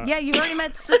Yeah, you already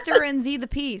met Sister and Z the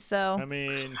P, so I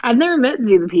mean, I've never met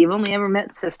Z the P. I've only ever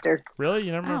met Sister. really,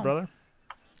 you never met Oh. brother?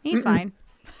 he's fine.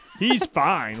 He's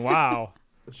fine. Wow.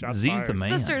 Shots Z's fired. the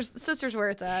man. Sister's where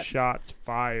it's at. Shots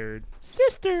fired.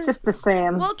 Sister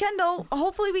Sam. Well, Kendall,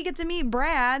 hopefully we get to meet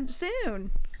Brad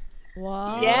soon.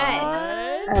 What?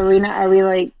 Yes. Are we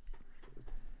like?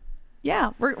 Yeah,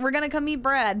 we're gonna come meet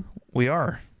Brad. We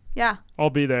are. Yeah, I'll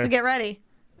be there. so get ready.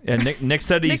 And Nick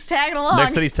said he's Nick's tagging along. Nick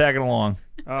said he's tagging along.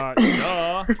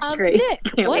 Duh. Great. Nick,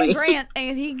 Can't what? wait. Grant,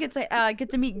 and he gets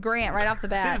to meet Grant right off the See,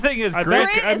 the bat. thing is, I Grant,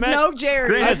 bet- Grant is met- no Jerry.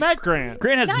 Grant I has- met Grant.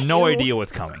 Grant has Not no you. idea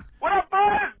what's coming.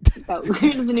 Oh,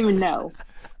 he doesn't even know.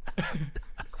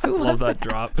 Love that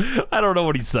drop. I don't know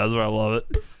what he says, but I love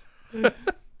it.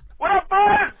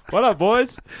 What up,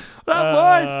 boys? What up,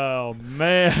 boys? Oh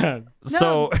man.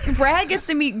 So No, Brad gets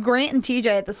to meet Grant and TJ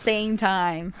at the same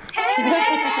time.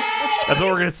 that's what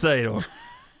we're gonna say to him.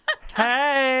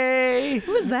 Hey.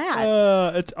 Who is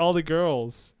that? It's all the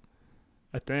girls.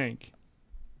 I think.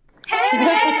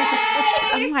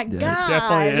 Oh my god!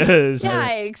 Definitely is.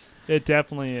 Yikes! It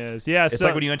definitely is. Yeah. It's so,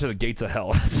 like when you enter the gates of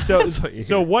hell. So, That's what you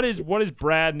so hear. what does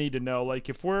Brad need to know? Like,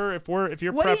 if you're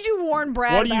What did you warn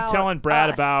Brad? what are you about telling Brad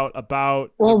us?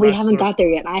 about? Well, the we haven't wrestler? got there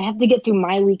yet. I have to get through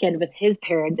my weekend with his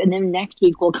parents, and then next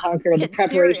week we'll conquer the get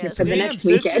preparation serious. for the Damn, next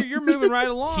sister, weekend. you're moving right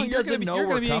along. He You're doesn't gonna know you're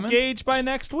we're gonna be coming? engaged by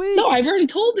next week. No, I've already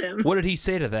told him. What did he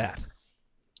say to that?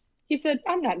 He said,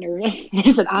 "I'm not nervous."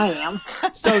 He said, "I am."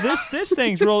 So this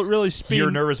thing's really speeding.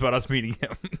 You're nervous about us meeting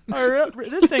him.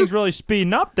 This thing's really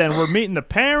speeding up. Then we're meeting the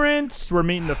parents. We're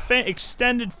meeting the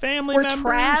extended family We're members.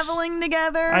 traveling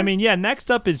together. I mean, yeah. Next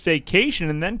up is vacation,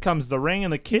 and then comes the ring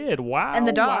and the kid. Wow. And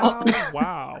the dog.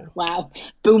 Wow. Wow,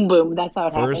 boom, boom. That's how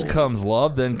it First happened. comes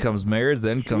love, then comes marriage,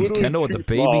 then comes Kendall with the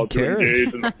baby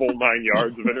carriage. in the full 9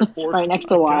 yards of intercourse. Right next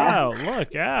to Laura. Wow.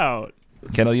 Look out.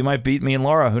 Kendall, you might beat me and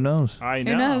Laura. Who knows? I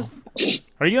know. Who knows?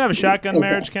 Are you gonna have a shotgun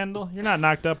marriage, Kendall? You're not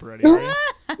knocked up already, are you?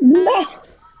 No.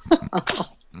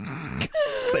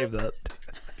 Save that.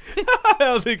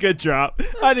 That was a good drop.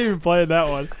 I didn't even play that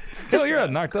one. Kendall, you're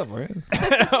not knocked up, right?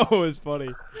 That was funny.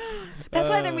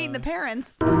 That's why they're meeting the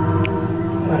parents.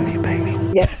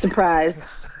 Yep, surprise.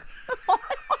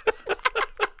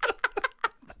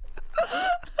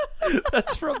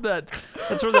 That's from that.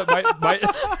 That's from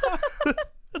that.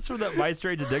 That's from that My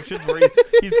Strange Addictions where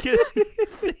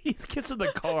he's kissing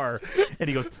the car and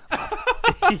he goes,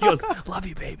 love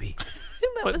you, baby.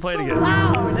 That was Play it so again.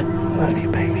 loud.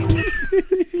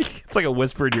 It's like a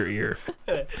whisper in your ear.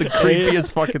 It's the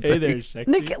creepiest fucking Hey thing. there,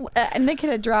 sexy. Nick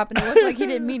hit a drop and it looked like he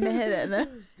didn't mean to hit it.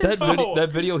 That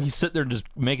video, he's sitting there just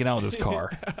making out with his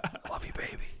car. Love you,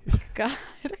 baby. God.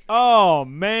 Oh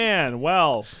man,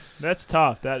 well, that's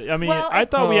tough. Well, I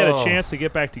thought we had a Oh. chance to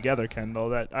get back together, Kendall.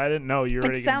 That I didn't know you were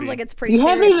already It gonna sounds be. like it's pretty You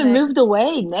haven't serious, even Nick. moved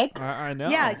away, Nick. I know.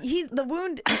 Yeah, the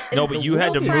wound. No, is but you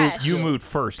had to still move. fresh. You moved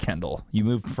first, Kendall. You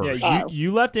moved first. Yeah, Oh.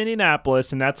 you left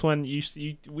Indianapolis, and that's when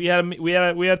we had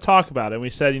to talk about it. And we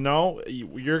said, you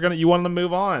wanted to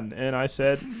move on, and I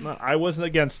said no, I wasn't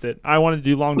against it. I wanted to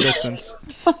do long distance.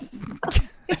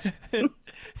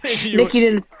 Nick, you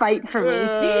didn't fight for me.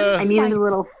 I needed a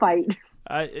little fight.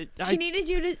 She needed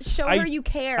you to show I- her you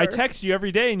care. I text you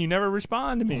every day, and you never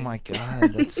respond to me. Oh my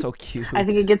god, that's so cute. I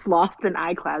think it gets lost in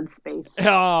iCloud space.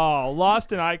 Oh,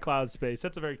 lost in iCloud space.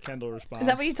 That's a very Kendall response. Is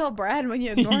that what you told Brad when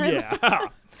you ignore him? Yeah.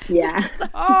 Yeah.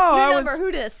 Oh, New I number, was,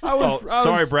 who dis? I was, Oh,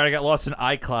 sorry, Brad. I got lost in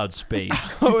iCloud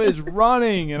space. I was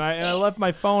running, and I left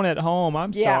my phone at home.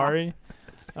 I'm Yeah. sorry.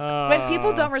 When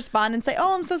people don't respond and say,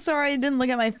 "Oh, I'm so sorry, I didn't look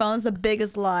at my phone," it's the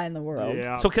biggest lie in the world.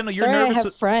 Yeah. So Kendall, you're Sorry, I nervous.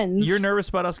 have friends. You're nervous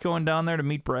about us going down there to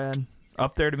meet Brad.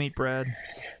 Up there to meet Brad.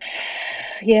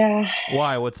 Yeah.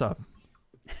 Why? What's up?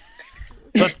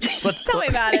 Let's Tell me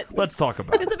about it. Let's talk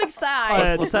about It's it. a big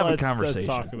sigh. Let's have a conversation.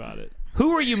 Let's talk about it.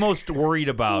 Who are you most worried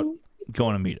about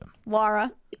going to meet him?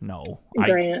 Laura. No,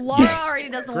 Grant. Laura Yes. already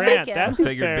doesn't Grant, like him. I that's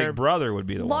figured fair. Big Brother would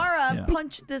be the Laura one. Yeah.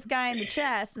 punched this guy in the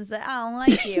chest and said, "I don't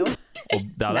like you." Well,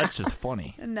 now that's just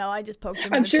funny. No, I just poked him.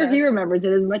 in I'm the sure chest. he remembers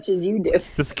it as much as you do.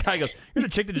 This guy goes, "You're the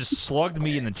chick that just slugged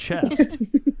me in the chest."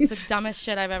 It's the dumbest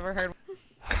shit I've ever heard.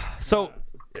 So,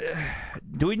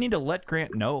 do we need to let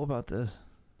Grant know about this?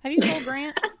 Have you told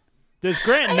Grant? Does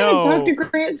Grant I know? haven't talked to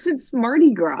Grant since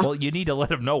Mardi Gras. Well, you need to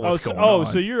let him know Oh, what's so, going on.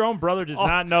 so your own brother does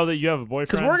not know that you have a boyfriend?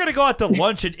 Because we're gonna go out to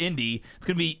lunch in Indy. It's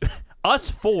gonna be us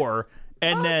four,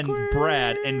 and then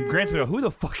Brad, and Grant's gonna go, "Who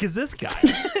the fuck is this guy?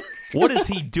 What is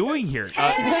he doing here?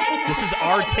 This is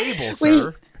our table,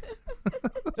 sir.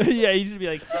 Yeah, he's gonna be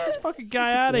like, get this fucking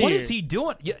guy out of What here. is he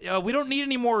doing? Yeah, we don't need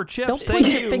any more chips. Don't Thank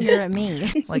point you." your finger at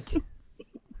me. Like,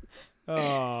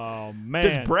 Oh man,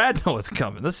 does Brad know what's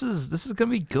coming? This is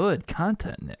gonna be good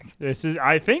content, Nick. this is.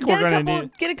 I think we're gonna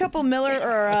need. Get a couple Miller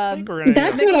or I think we're gonna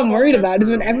That's need. what I'm Michelob worried just about, is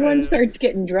when for- everyone yeah. starts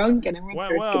getting drunk and everyone Whoa,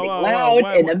 starts whoa, getting whoa, loud whoa,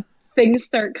 and whoa. the things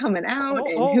start coming out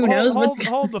and who knows what's going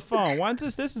hold the phone. When's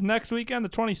this? This is next weekend, the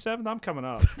 27th. I'm coming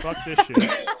up. Fuck this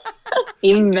shit.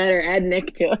 Even better, add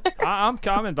Nick to it. I'm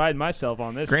inviting myself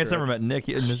on this. Grant's trip. never met Nick.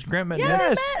 And this Grant met Nick.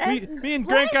 Yes, met me and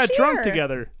Grant got last drunk year.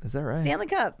 together. Is that right? Stanley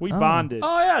Cup. We Oh. bonded.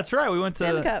 Oh yeah, that's right. We went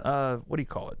Stanley to Cup. what do you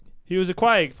call it? He was a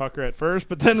quiet fucker at first,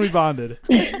 but then we bonded.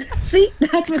 See,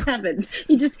 that's what happens.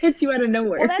 He just hits you out of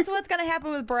nowhere. Well, that's what's gonna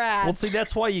happen with Brad. Well, see,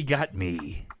 that's why you got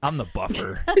me. I'm the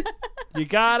buffer. You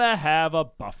gotta have a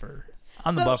buffer.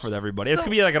 I'm the So- buffer with everybody. It's so-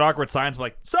 gonna be like an awkward silence.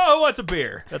 Like, so what's a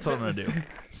beer? That's what I'm gonna do.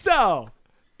 So,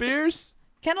 beers.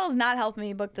 Kendall's not helping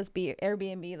me book this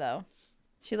Airbnb though.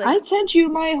 She's I like, sent you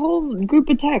my whole group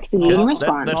of texts and you didn't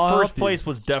respond. That I'll first help you. place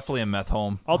was definitely a meth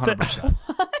home. I'll ta- 100%.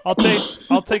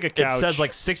 I'll take a couch. It says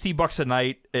like $60 a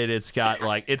night, and it's got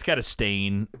a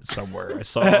stain somewhere. I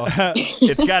saw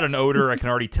it's got an odor I can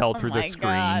already tell through the my screen.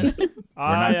 God. We're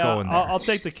not going there. I'll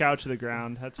take the couch to the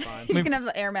ground. That's fine. you can have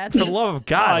the air mattress. For the love of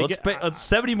God, I let's get- pay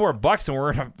 70 more bucks and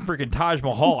we're in a freaking Taj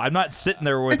Mahal. I'm not sitting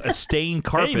there with a stained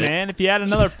carpet. Hey man, if you add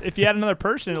another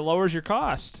person, it lowers your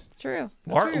cost. It's true.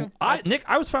 It's Laura, true. Nick,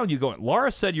 I was fine with you going.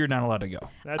 Laura said you're not allowed to go.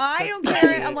 I don't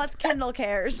care unless Kendall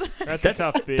cares. That's a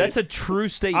tough beat. That's a true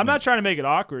statement. I'm not trying to make it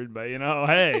awkward, but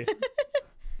hey,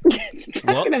 It's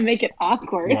not Well, going to make it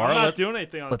awkward. Laura, I'm not let's- doing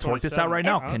anything on the Let's work this out 27th. right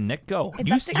now. Huh? Can Nick go?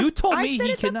 It's up to- You told I me said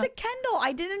he it's cannot. up to Kendall.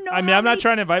 I didn't know. I mean, how I'm not many-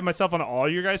 trying to invite myself on all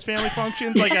your guys' family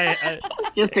functions. Like I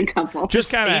Just a couple.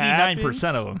 Just kinda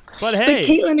 89% of them. but hey, But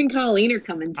Caitlin and Colleen are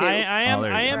coming too. I am Oh,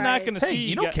 there you I go. am not going to Right. Hey, see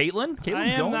you know guys. Caitlin? I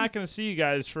Caitlin's am going. not going to see you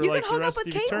guys for You like can the hook up rest of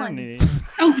with the Caitlin. eternity.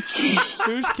 Oh, gee.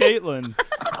 Who's Caitlin?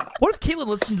 What if Caitlin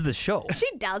listened to the show? She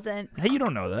doesn't. Hey, you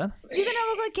don't know that. You can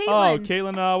have a good Oh,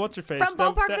 Caitlin. Caitlin. What's her face? From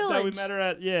Ballpark that we Village. met her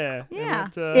at. Yeah. Yeah.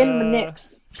 In the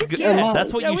Knicks. She's Good- cute. Yeah.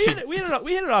 That's what Yeah, you we should. hit, we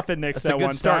hit it off at Nick's That's a that good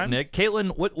one start, time. Nick.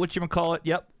 Caitlin, what you call it?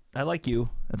 Yep, I like you.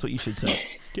 That's what you should say.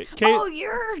 Oh,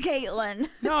 you're Caitlin.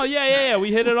 No, yeah.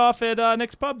 We hit it off at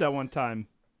Nick's pub that one time.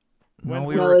 No,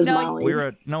 we No, it were was No, Molly's. we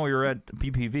were at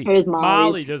BPV. It was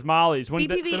Molly's. There's Molly's. When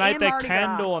the BPV night and that Mardi Gras.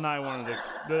 Kendall and I wanted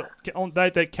to, the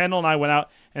night that Kendall and I went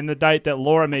out, and the night that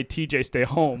Laura made TJ stay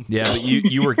home. Yeah, but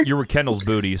you were Kendall's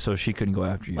booty, so she couldn't go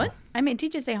after you. What? I made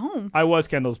TJ stay home. I was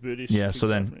Kendall's booty. She Yeah, could so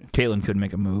go then for me. Caitlin couldn't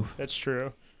make a move. That's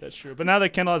true. But now that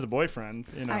Kendall has a boyfriend,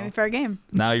 I mean, fair game.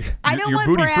 Now I don't you're want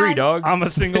booty free, Brad- dog. I'm a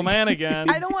single man again.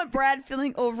 I don't want Brad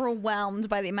feeling overwhelmed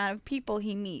by the amount of people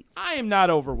he meets. I am not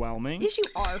overwhelming. Yes, you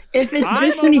are. If it's I'm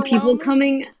this many people overwhelmed.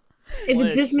 coming, if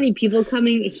it's this Listen. many people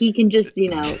coming, he can just,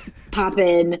 pop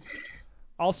in,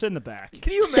 I'll sit in the back.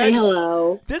 Can you say imagine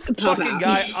hello. this pop fucking out.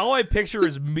 guy? All I picture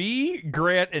is me,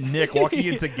 Grant, and Nick walking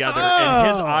in together, and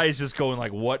his Oh. eyes just going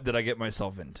like, "What did I get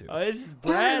myself into?" This is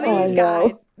Who are Brad. Oh, these no.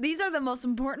 guys? These are the most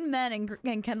important men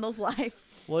in Kendall's life.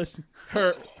 Listen,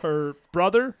 her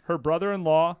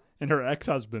brother-in-law, and her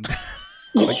ex-husband.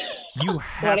 You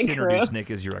have What a to introduce crew.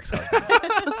 Nick as your ex-husband.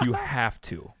 You have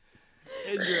to.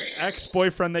 And your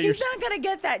ex-boyfriend that He's you're not gonna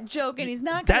get that joke, and he's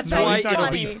not gonna. That's find why it it'll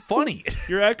funny. be funny.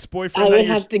 your I ex-boyfriend would that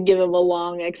you're have to give him a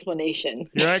long explanation.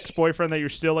 your ex-boyfriend that you're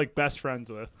still like best friends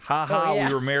with. Ha ha. yeah.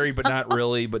 We were married, but not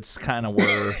really. But kind of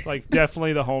were. Like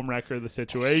definitely the home wrecker of the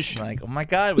situation. Like, oh my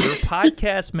god, we were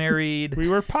podcast married. We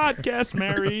were podcast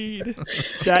married.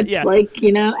 That It's yeah. like,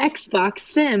 Xbox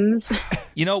Sims.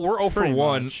 You know, we're 0 for Pretty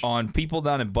 1 much. on people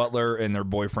down in Butler and their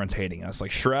boyfriends hating us.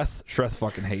 Like Shreth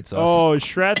fucking hates us. Oh,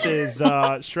 Shreth is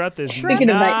Thinking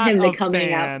not about him a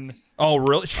becoming out. fan. Oh,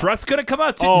 really? Shreth's gonna come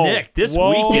out to Oh, Nick this whoa,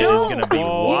 weekend. Is gonna be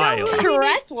whoa. wild.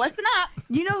 Correct. Listen up.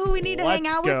 You know who we need to hang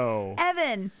Let's out go. with?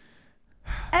 Evan.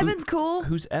 Evan's cool.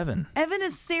 Who's Evan? Evan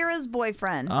is Sarah's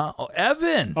boyfriend. Oh,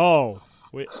 Evan. Oh,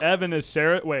 Wait, Evan is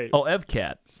Sarah. Wait. Oh,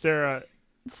 Evcat. Sarah.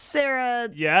 Sarah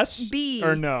Yes. B.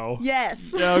 Or no?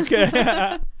 Yes. Okay.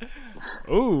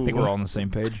 Ooh. I think we're all on the same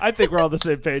page. I think we're all on the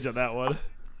same page on that one.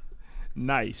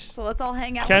 Nice. So let's all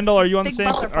hang out. Kendall, like are you on the big same?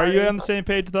 Butler Are you party. on the same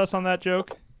page with us on that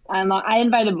joke? I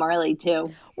invited Marley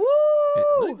too. Woo!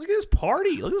 Look at this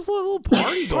party. Look at this little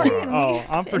party going Party. on. Oh,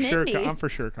 I'm for In sure. Indy. I'm for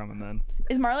sure coming then.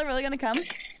 Is Marley really gonna come?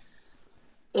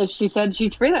 If she said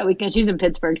she's free that weekend, she's in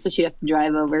Pittsburgh, so she'd have to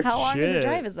drive over. How long is the Shit.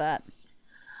 drive? Is that?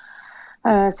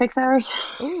 6 hours.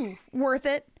 Ooh, worth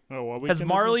it. Oh, what Has weekend is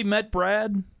Marley this? met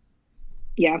Brad?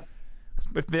 Yeah,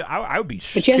 I would be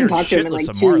but she hasn't scared talked to him in shitless like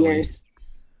of 2 Marley. years.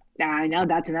 I know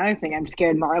that's another thing. I'm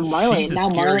scared. Marley She's a now.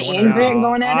 scary Marley one. and Grant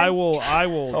going at I it. will.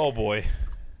 Oh boy.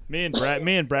 Me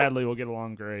and Bradley will get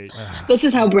along great. This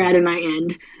is how Brad and I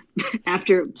end.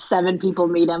 After 7 people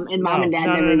meet him, and mom and dad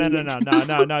never even get to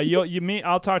know. No. You meet.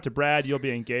 I'll talk to Brad. You'll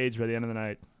be engaged by the end of the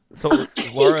night. So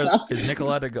Laura, is Nick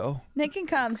allowed to go? Nick can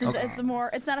come since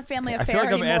it's not a family I affair feel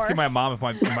like I'm anymore. asking my mom if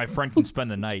my friend can spend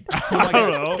the night. I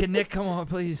don't know. Can Nick come on,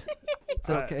 please? Is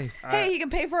that okay? Hey, he can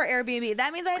pay for our Airbnb.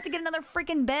 That means I have to get another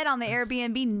freaking bed on the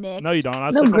Airbnb, Nick. No, you don't.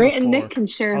 I'll No, sleep on Grant the and floor. Nick can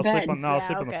share a I'll bed. sleep on. No, I'll Yeah,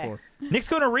 sleep on the okay. floor. Nick's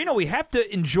going to Reno. We have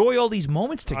to enjoy all these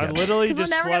moments I together. literally 'Cause we're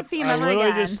just never gonna slept. see him I ever literally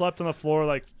again. just slept on the floor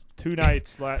like 2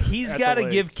 nights. He's got to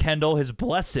give Kendall his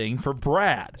blessing for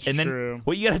Brad. And then True.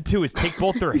 what you got to do is take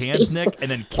both their hands, Nick, and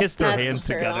then kiss their That's hands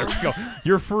true. together. Go,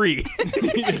 you're free.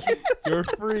 You're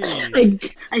free.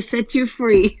 I set you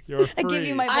free. You're free. I give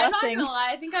you my I'm not blessing. gonna lie,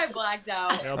 I think I blacked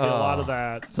out. There'll be a lot of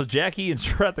that. So Jackie and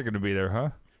Shreth are going to be there, huh?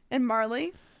 And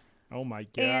Marley. Oh my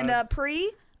god. And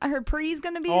Pre. I heard Pre's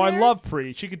going to be Oh, there. I love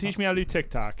Pre. She could teach me how to do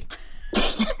TikTok.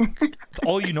 That's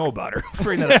all you know about her.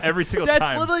 Bring that up every single That's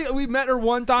time. literally we met her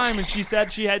one time and she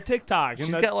said she had TikTok. And She's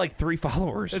that's, got like 3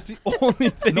 followers. that's the only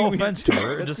thing. No we- offense to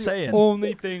her, that's just the saying.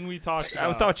 Only thing we talked I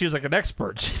about. thought she was like an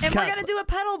expert. She's And we're got- going to do a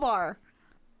pedal bar.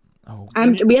 Oh,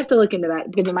 We have to look into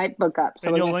that because it might book up. So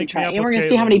And we're you'll going to link me try. up And we're with going to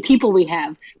see how Caitlin. many people we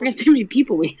have. We're going to see how many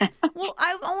people we have. Well,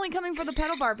 I'm only coming for the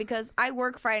pedal bar because I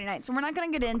work Friday night, so we're not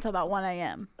going to get in until about 1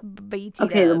 a.m. BT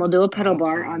Okay, then we'll do a pedal That's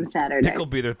bar fine. on Saturday. Nick will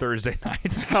be there Thursday night.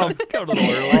 Come a little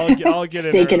early. I'll get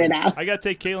in Staking early. it out. I got to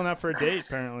take Caitlin out for a date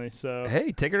apparently. So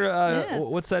Hey, take her. Yeah.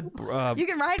 What's that? You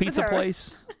can ride with pizza her.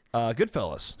 place.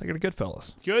 Goodfellas. Take her to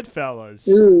Goodfellas. Goodfellas.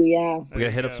 Ooh, yeah. We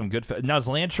gotta hit up some Goodfellas. Now is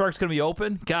Land Sharks gonna be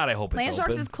open? God, I hope it's Land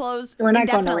Sharks open. is closed. We're not going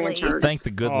to indefinitely. Land Sharks. Thank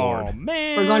the good Oh Lord.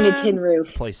 man. We're going to Tin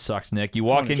Roof. Place sucks, Nick. You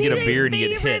walk in, get a TJ's beer, and you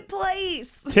get favorite hit.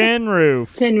 place. Tin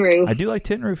Roof. Tin Roof. I do like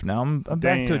Tin Roof now. I'm back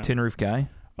to a Damn. Tin Roof guy.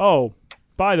 Oh,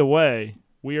 by the way,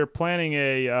 we are planning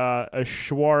a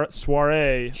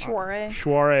soiree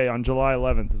on July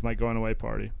 11th. Is my going away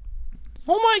party.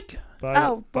 Oh my God.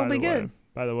 Oh, we'll be good.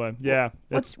 By the way, yeah.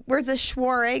 Where's this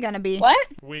soiree going to be? What?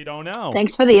 We don't know.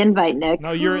 Thanks for the invite, Nick.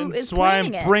 No, Who is that's why I'm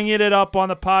planning it? bringing it up on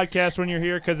the podcast when you're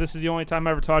here because this is the only time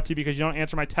I ever talk to you because you don't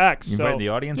answer my texts. You So inviting the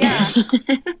audience? Yeah.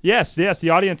 yes, the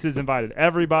audience is invited.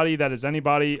 Everybody that is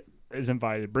anybody is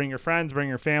invited. Bring your friends, bring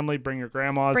your family, bring your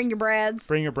grandmas, Bring your Brads.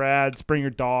 bring your Brads, bring your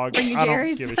dogs. Bring your I don't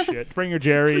Jerrys. give a shit. Bring your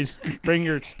Jerrys, bring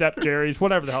your step Jerrys,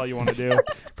 whatever the hell you want to do.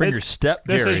 Bring This- your step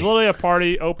This Jerry. is literally a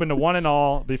party open to one and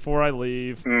all before I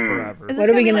leave forever. Is this What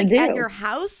are we gonna gonna be like do? at your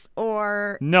house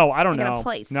or No, I don't Like at a know.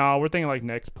 place? No, we're thinking like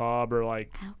Nick's Pub or like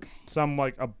okay? some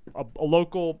like a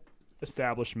local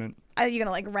establishment. Are you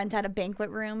gonna like rent out a banquet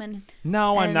room and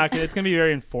No, I'm And- not gonna. It's gonna be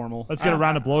very informal. Let's get a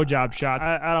round of blowjob shots.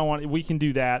 I don't want. We can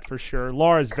do that for sure.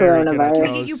 Laura's very good at Coronavirus. we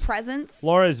those. get you presents?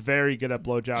 Laura's very good at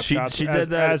blowjob She- shots. she as, did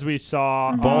that as we saw.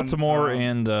 on, Baltimore um,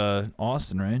 and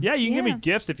Austin, right? Yeah, you can give Yeah. me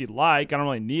gifts if you'd like. I don't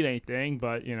really need anything,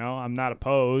 but I'm not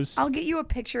opposed. I'll get you a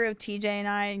picture of TJ and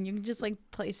I, and you can just like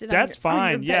place it. That's on your,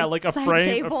 fine. On your Yeah, like a bedside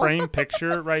frame, table. a frame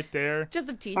picture right there. Just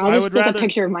of TJ. I'll I just would stick rather- a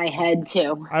picture of my head,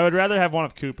 too. I would rather have one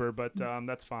of Cooper, but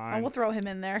that's Oh, fine. we'll throw him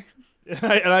in there.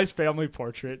 A nice family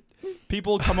portrait.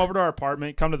 People come over to our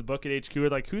apartment, come to the Book at HQ, are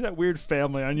like, "Who's that weird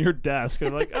family on your desk?" And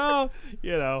I'm like, "Oh,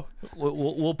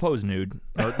 We'll pose nude.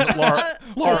 Or,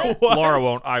 Laura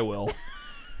won't. I will.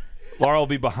 Laura will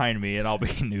be behind me, and I'll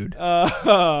be nude.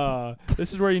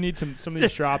 this is where you need some of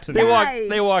these drops. In They there. walk. Nice.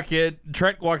 They walk in.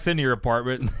 Trent walks into your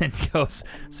apartment and then goes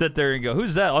sit there and go,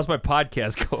 "Who's that?" Oh, that's my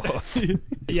podcast co-host.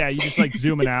 Yeah, you just like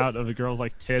zooming out of the girl's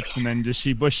like tits and then just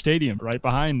see Busch Stadium right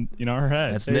behind, her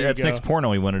head. That's There you that's go. next porno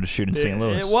we wanted to shoot in St.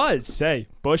 Louis. It was. Say,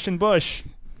 Bush and Bush.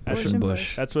 Bush and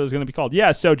Bush. That's what it's going to be called.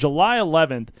 Yeah, so July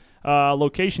 11th,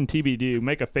 location TBD.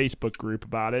 Make a Facebook group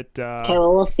about it. Okay,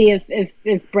 well, we'll see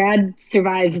if Brad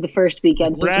survives the first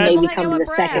weekend. He Brad- can maybe We'll hang come out to the with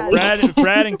second Brad. week.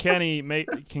 Brad and Kenny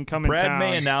can come in Brad town.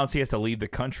 may announce he has to leave the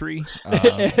country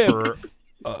for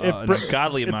an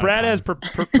ungodly If amount Brad of time.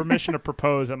 has permission to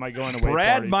propose at my going away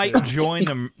Brad party, might too. join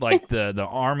the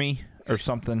army or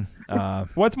something.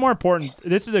 What's more important?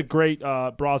 This is a great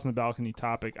bras in the balcony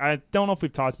topic. I don't know if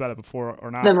we've talked about it before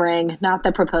or not. The ring, not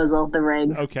the proposal. The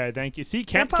ring. Okay, thank you. See,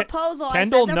 The proposal. I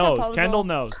Kendall said the knows. proposal. Kendall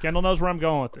knows. Kendall knows where I'm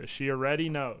going with this. She already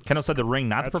knows. Kendall said the ring,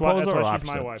 not the That's proposal, or why she's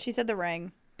opposite? my wife. She said the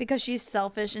ring because she's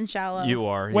selfish and shallow. You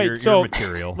are. Wait, you're so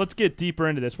material. let's get deeper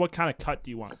into this. What kind of cut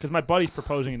do you want? Because my buddy's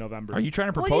proposing in November. Are you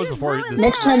trying to Well, propose you just before ruined this? that.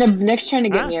 Nick's trying to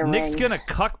get me a Nick's ring. gonna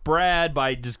cuck Brad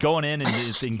by just going in and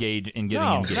just engaging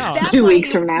No, engaged. no. That's 2 why weeks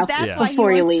he- from now. That's Yeah. why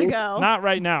Before he he wants to leaves. go. Not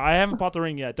right now. I haven't bought the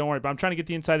ring yet. Don't worry. But I'm trying to get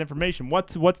the inside information.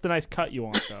 What's the nice cut you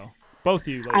want though? Both of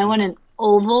you. Ladies. I want an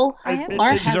oval. I have-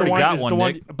 Lars She's has already one. got is it one,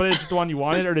 the Nick. But is it the one you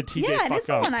wanted, or did TJ Yeah, it fuck is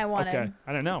the up? one I wanted. Okay,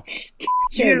 I don't know.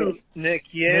 Sure it is. Nick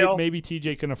Yale. Maybe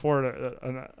TJ can afford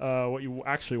what you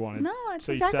actually wanted. No, it's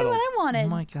So you exactly settled. what I wanted. Oh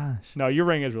my gosh. No, your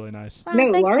ring is really nice. Wow,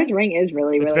 No, thanks, Lars' Nick. ring is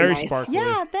really, It's really very nice. sparkly.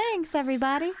 Yeah, thanks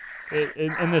everybody.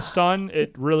 In the sun,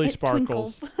 it really It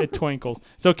sparkles. twinkles. It twinkles.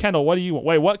 So Kendall, what do you want?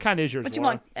 Wait, what kind is yours? What you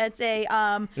Laura? want? It's a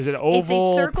Is it it's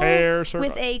oval, a circle pear, circle?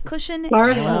 with a cushion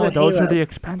Lars halo. has a those halo. are the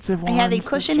expensive ones. I have a The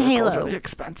cushion circles halo. are the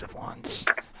expensive ones.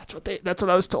 That's what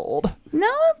I was told.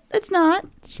 No, it's not.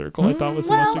 Circle, I thought was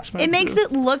the most Well, expensive. it makes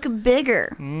it look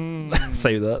bigger.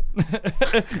 Save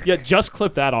that. Yeah, just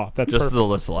clip that off. That's Just perfect. the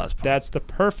list last part. That's the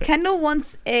perfect. Kendall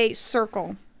wants a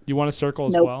circle. You want a circle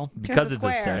as Nope. well? Because a it's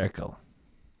a square. circle.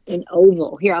 An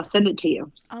oval. Here, I'll send it to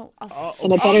you. Oh,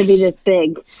 And it better be this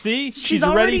big. See, she's She's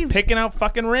already already- picking out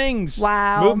fucking rings.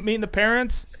 Wow. Meeting the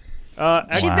parents. she's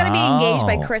gonna be engaged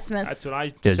by Wow. Christmas. That's what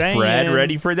I Is saying. Brad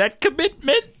ready for that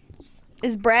commitment?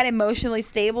 Is Brad emotionally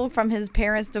stable from his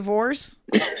parents' divorce?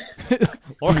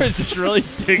 Laura's just really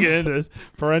digging into this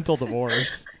parental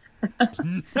divorce.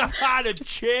 Not a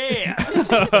chance.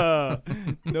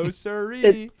 No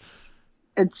siree.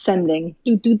 It's sending.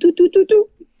 Do, do, do, do, do, do.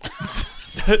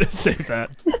 Save that.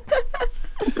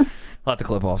 I'll have to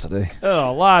clip off today. Oh,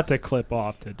 a lot to clip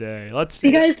off today. Let's See,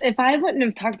 see. guys, if I wouldn't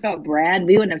have talked about Brad,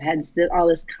 we wouldn't have had all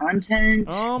this content.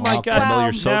 Oh my Wow, God! Kendall,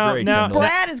 you're so now, great, now, Kendall.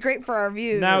 Brad is great for our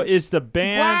views. now is the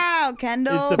band wow,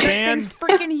 Kendall, is the that band- thing's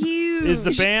freaking huge. is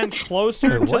the band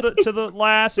closer Wait, to what? the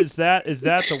last? Is that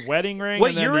the wedding ring? Wait,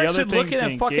 and then you're the actually other thing's looking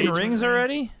the at fucking engagement rings ring?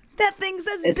 already? That thing's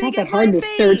as It's big not as that hard my to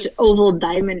face. search old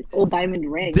diamond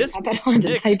ring. This- It's not that hard to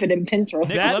Nick- type it in Pinterest.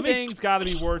 Nick, That let me- thing's got to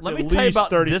be worth let at me tell you least about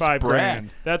this 35 Brad. grand.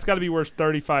 That's got to be worth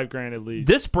 35 grand at least.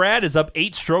 This Brad is up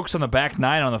 8 strokes on the back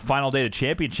 9 on the final day of the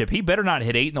championship. He better not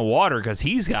hit 8 in the water because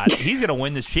he's going to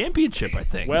win this championship, I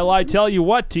think. Well, I tell you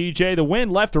what, TJ, the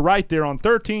wind left to right there on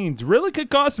 13s really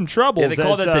could cause some trouble. yeah, they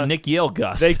call that the Nick Yale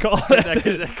gust. They call that,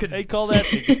 that could they call that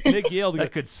the Nick Yale.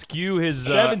 that could skew his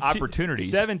 17 opportunities.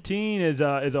 17 is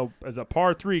a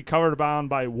par 3 covered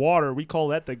by water. We call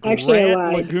that the Actually, I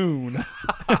Grand lied. Lagoon.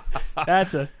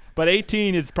 But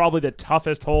 18 is probably the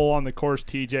toughest hole on the course,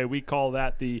 TJ. We call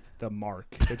that the mark.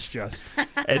 It's just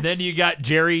And then you got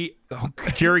Jerry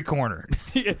Corner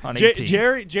on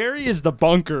 18. Jerry is the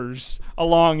bunkers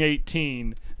along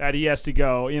 18 that he has to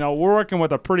go. You know, we're working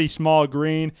with a pretty small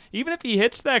green. Even if he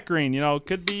hits that green, you know,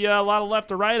 could be a lot of left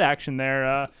to right action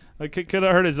there. It could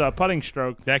have hurt his putting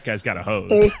stroke. That guy's got a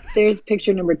hose. There's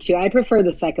picture number 2. I prefer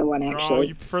the second one, Oh, actually.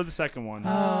 you prefer the second one.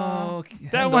 Oh,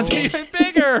 That one's even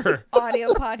bigger.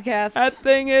 audio podcast. That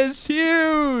thing is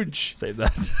huge. Save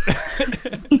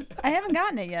that. I haven't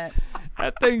gotten it yet.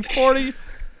 That thing's 40.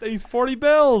 Thing's 40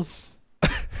 bills.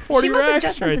 40 She must have racks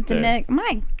just right sent it to there. Nick.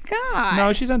 My God.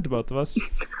 No, she sent to both of us.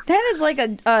 That is like a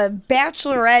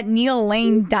Bachelorette Neil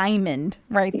Lane diamond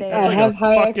right there. I like have a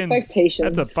high fucking-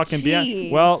 expectations. That's a fucking Jeez.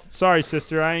 beyond. Well, sorry,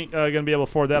 sister. I ain't gonna be able to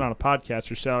afford that on a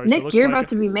podcast or salary. Nick, you're about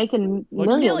to be making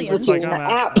millions with Millions. the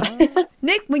app.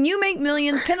 Nick, when you make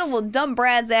millions, Kendall will dump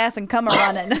Brad's ass and come a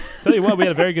running. Tell you what, we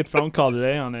had a very good phone call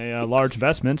today on a large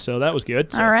investment, so that was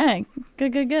good. So All right.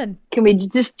 Good. Can we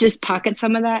just pocket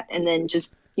some of that and then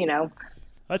just,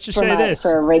 let's just for, say this: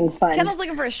 for a ring fund? Kendall's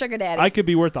looking for a sugar daddy. I could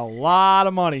be worth a lot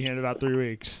of money here in about 3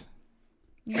 weeks.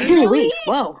 3 weeks.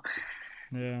 Whoa.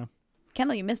 Yeah.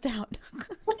 Kendall, you missed out.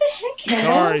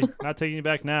 Sorry, not taking you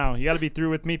back now. You got to be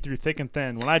through with me through thick and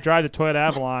thin. When I drive the Toyota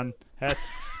Avalon,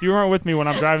 you weren't with me when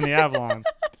I'm driving the Avalon.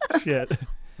 Shit,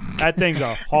 that thing's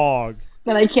a hog.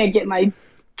 Then I can't get my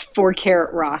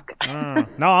 4-carat rock.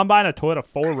 No, I'm buying a Toyota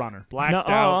 4Runner, blacked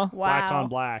out, black Wow. on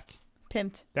black.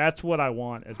 Pimped. That's what I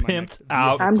want as my Pimped next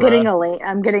out. I'm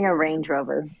bruh. getting a Range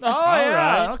Rover. Oh, yeah.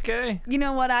 right. Okay. You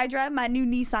know what I drive? My new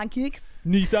Nissan Kicks.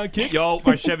 Nissan Kick. Yo,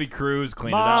 my Chevy Cruze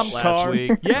cleaned Mom it out last car.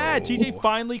 week. Yeah, so- TJ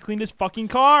finally cleaned his fucking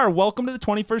car. Welcome to the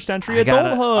 21st century I got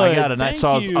adulthood. a nice. So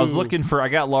I was looking for. I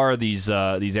got Laura these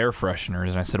air fresheners,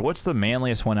 and I said, "What's the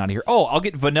manliest one out of here?" Oh, I'll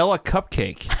get vanilla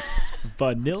cupcake.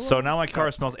 Vanilla. So now my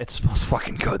car smells. It smells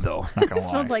fucking good though. Not gonna It lie.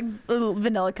 smells like little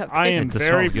vanilla cupcake. I am It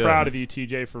very smells good. proud of you,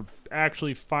 TJ, for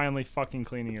actually finally fucking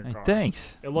cleaning your Hey, car.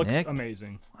 thanks. It looks Nick.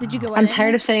 amazing. Did you go? I'm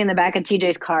tired of sitting in the back of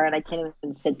TJ's car and I can't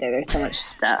even sit there. There's so much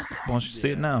stuff. Why don't you see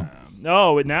it now?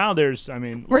 No, but now there's, I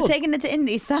mean, We're little, taking it to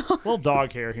Indy, so. little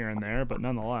dog hair here and there, but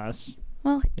nonetheless.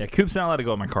 Well, Yeah, Coop's not allowed to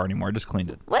go in my car anymore. I just cleaned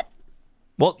it. what?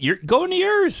 Well, you're going to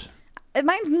yours.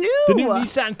 Mine's new. The new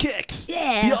Nissan Kicks.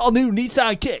 Yeah. The all new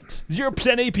Nissan Kicks. 0%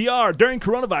 APR during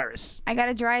coronavirus. I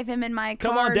gotta drive him in my car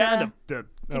Come on down to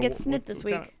to get snipped this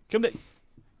week.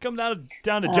 Come down to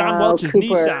John Oh, Welch's Cooper.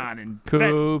 Nissan and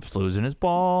Coop's losing his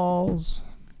balls.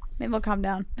 Maybe we'll calm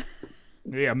down.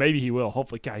 yeah, maybe he will.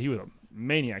 Hopefully, God, he was a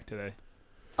maniac today.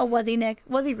 Oh, was he, Nick?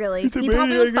 Was he really? He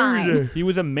probably was fine. He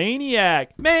was a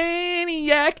maniac.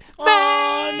 Maniac.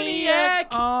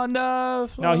 on the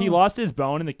floor. No, he lost his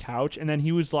bone in the couch, and then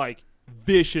he was like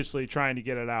viciously trying to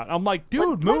get it out. I'm like,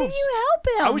 dude, Why move. didn't you help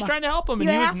him? I was trying to help him, and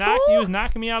You he asshole. was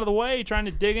knocking me out of the way, trying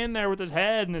to dig in there with his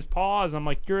head and his paws. I'm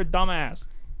like, you're a dumbass.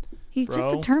 He's just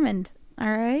bro. determined.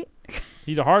 All right.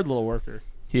 He's a hard little worker.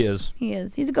 He is. He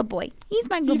is. He's a good boy. He's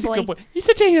my good He's boy. a good boy. He's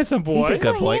such a handsome boy. He's a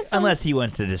good so boy, handsome. unless he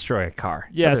wants to destroy a car.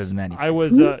 Yes, Other than that, he's I good.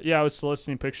 was. I was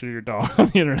soliciting pictures of your dog on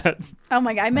the internet, Oh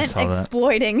my god, I meant saw that.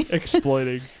 exploiting.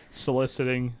 exploiting,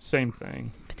 soliciting, same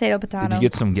thing. Potato, potato. Did you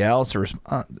get some gals to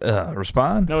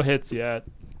respond? No hits yet.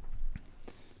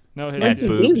 No hits What That's did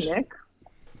yet. you boobs. do, Nick?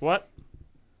 What?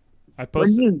 I What did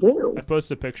posted. you do? I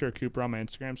posted a picture of Cooper on my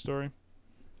Instagram story.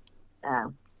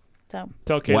 Oh, So,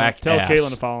 Tell Whack Caitlin ass.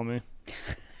 to follow me.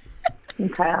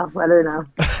 okay, I'll let her know.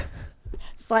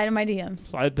 slide in my DMs.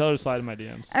 Tell her to slide in my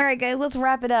DMs. All right, guys, let's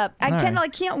wrap it up. All right. I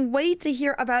can't wait to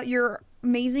hear about your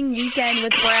amazing weekend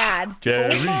with Brad.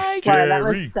 Jerry. Wow, that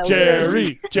was so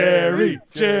weird.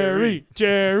 Jerry.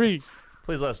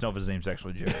 Please let us know if his name's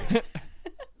actually Jerry.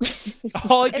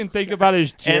 All I can think about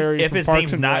is Jerry. And if from his Parks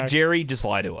name's and not Rec. Jerry, just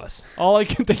lie to us. All I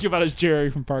can think about is Jerry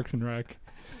from Parks and Rec.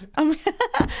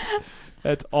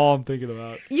 That's all I'm thinking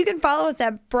about. You can follow us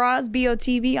at Bras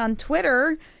BOTB on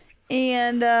Twitter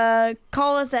and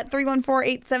call us at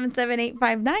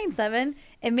 314-877-8597.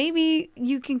 And maybe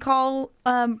you can call,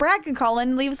 Brad can call in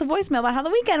and leave us a voicemail about how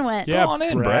the weekend went. Yeah, on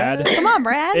in, Brad. Come on,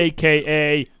 Brad.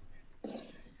 AKA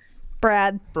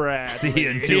Brad. Brad. See you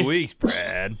in 2 weeks,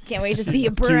 Brad. Can't wait to see you,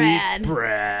 2 weeks, Brad.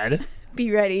 Brad.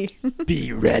 Be ready.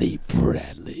 Be ready,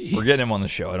 Bradley. We're getting him on the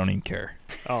show. I don't even care.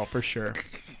 Oh, for sure.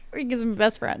 Or you can be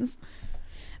best friends.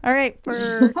 All right,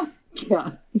 for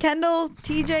Yeah. Kendall,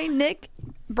 TJ, Nick,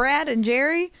 Brad, and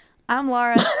Jerry, I'm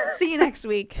Laura. See you next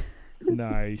week.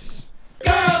 Nice.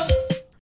 Girls,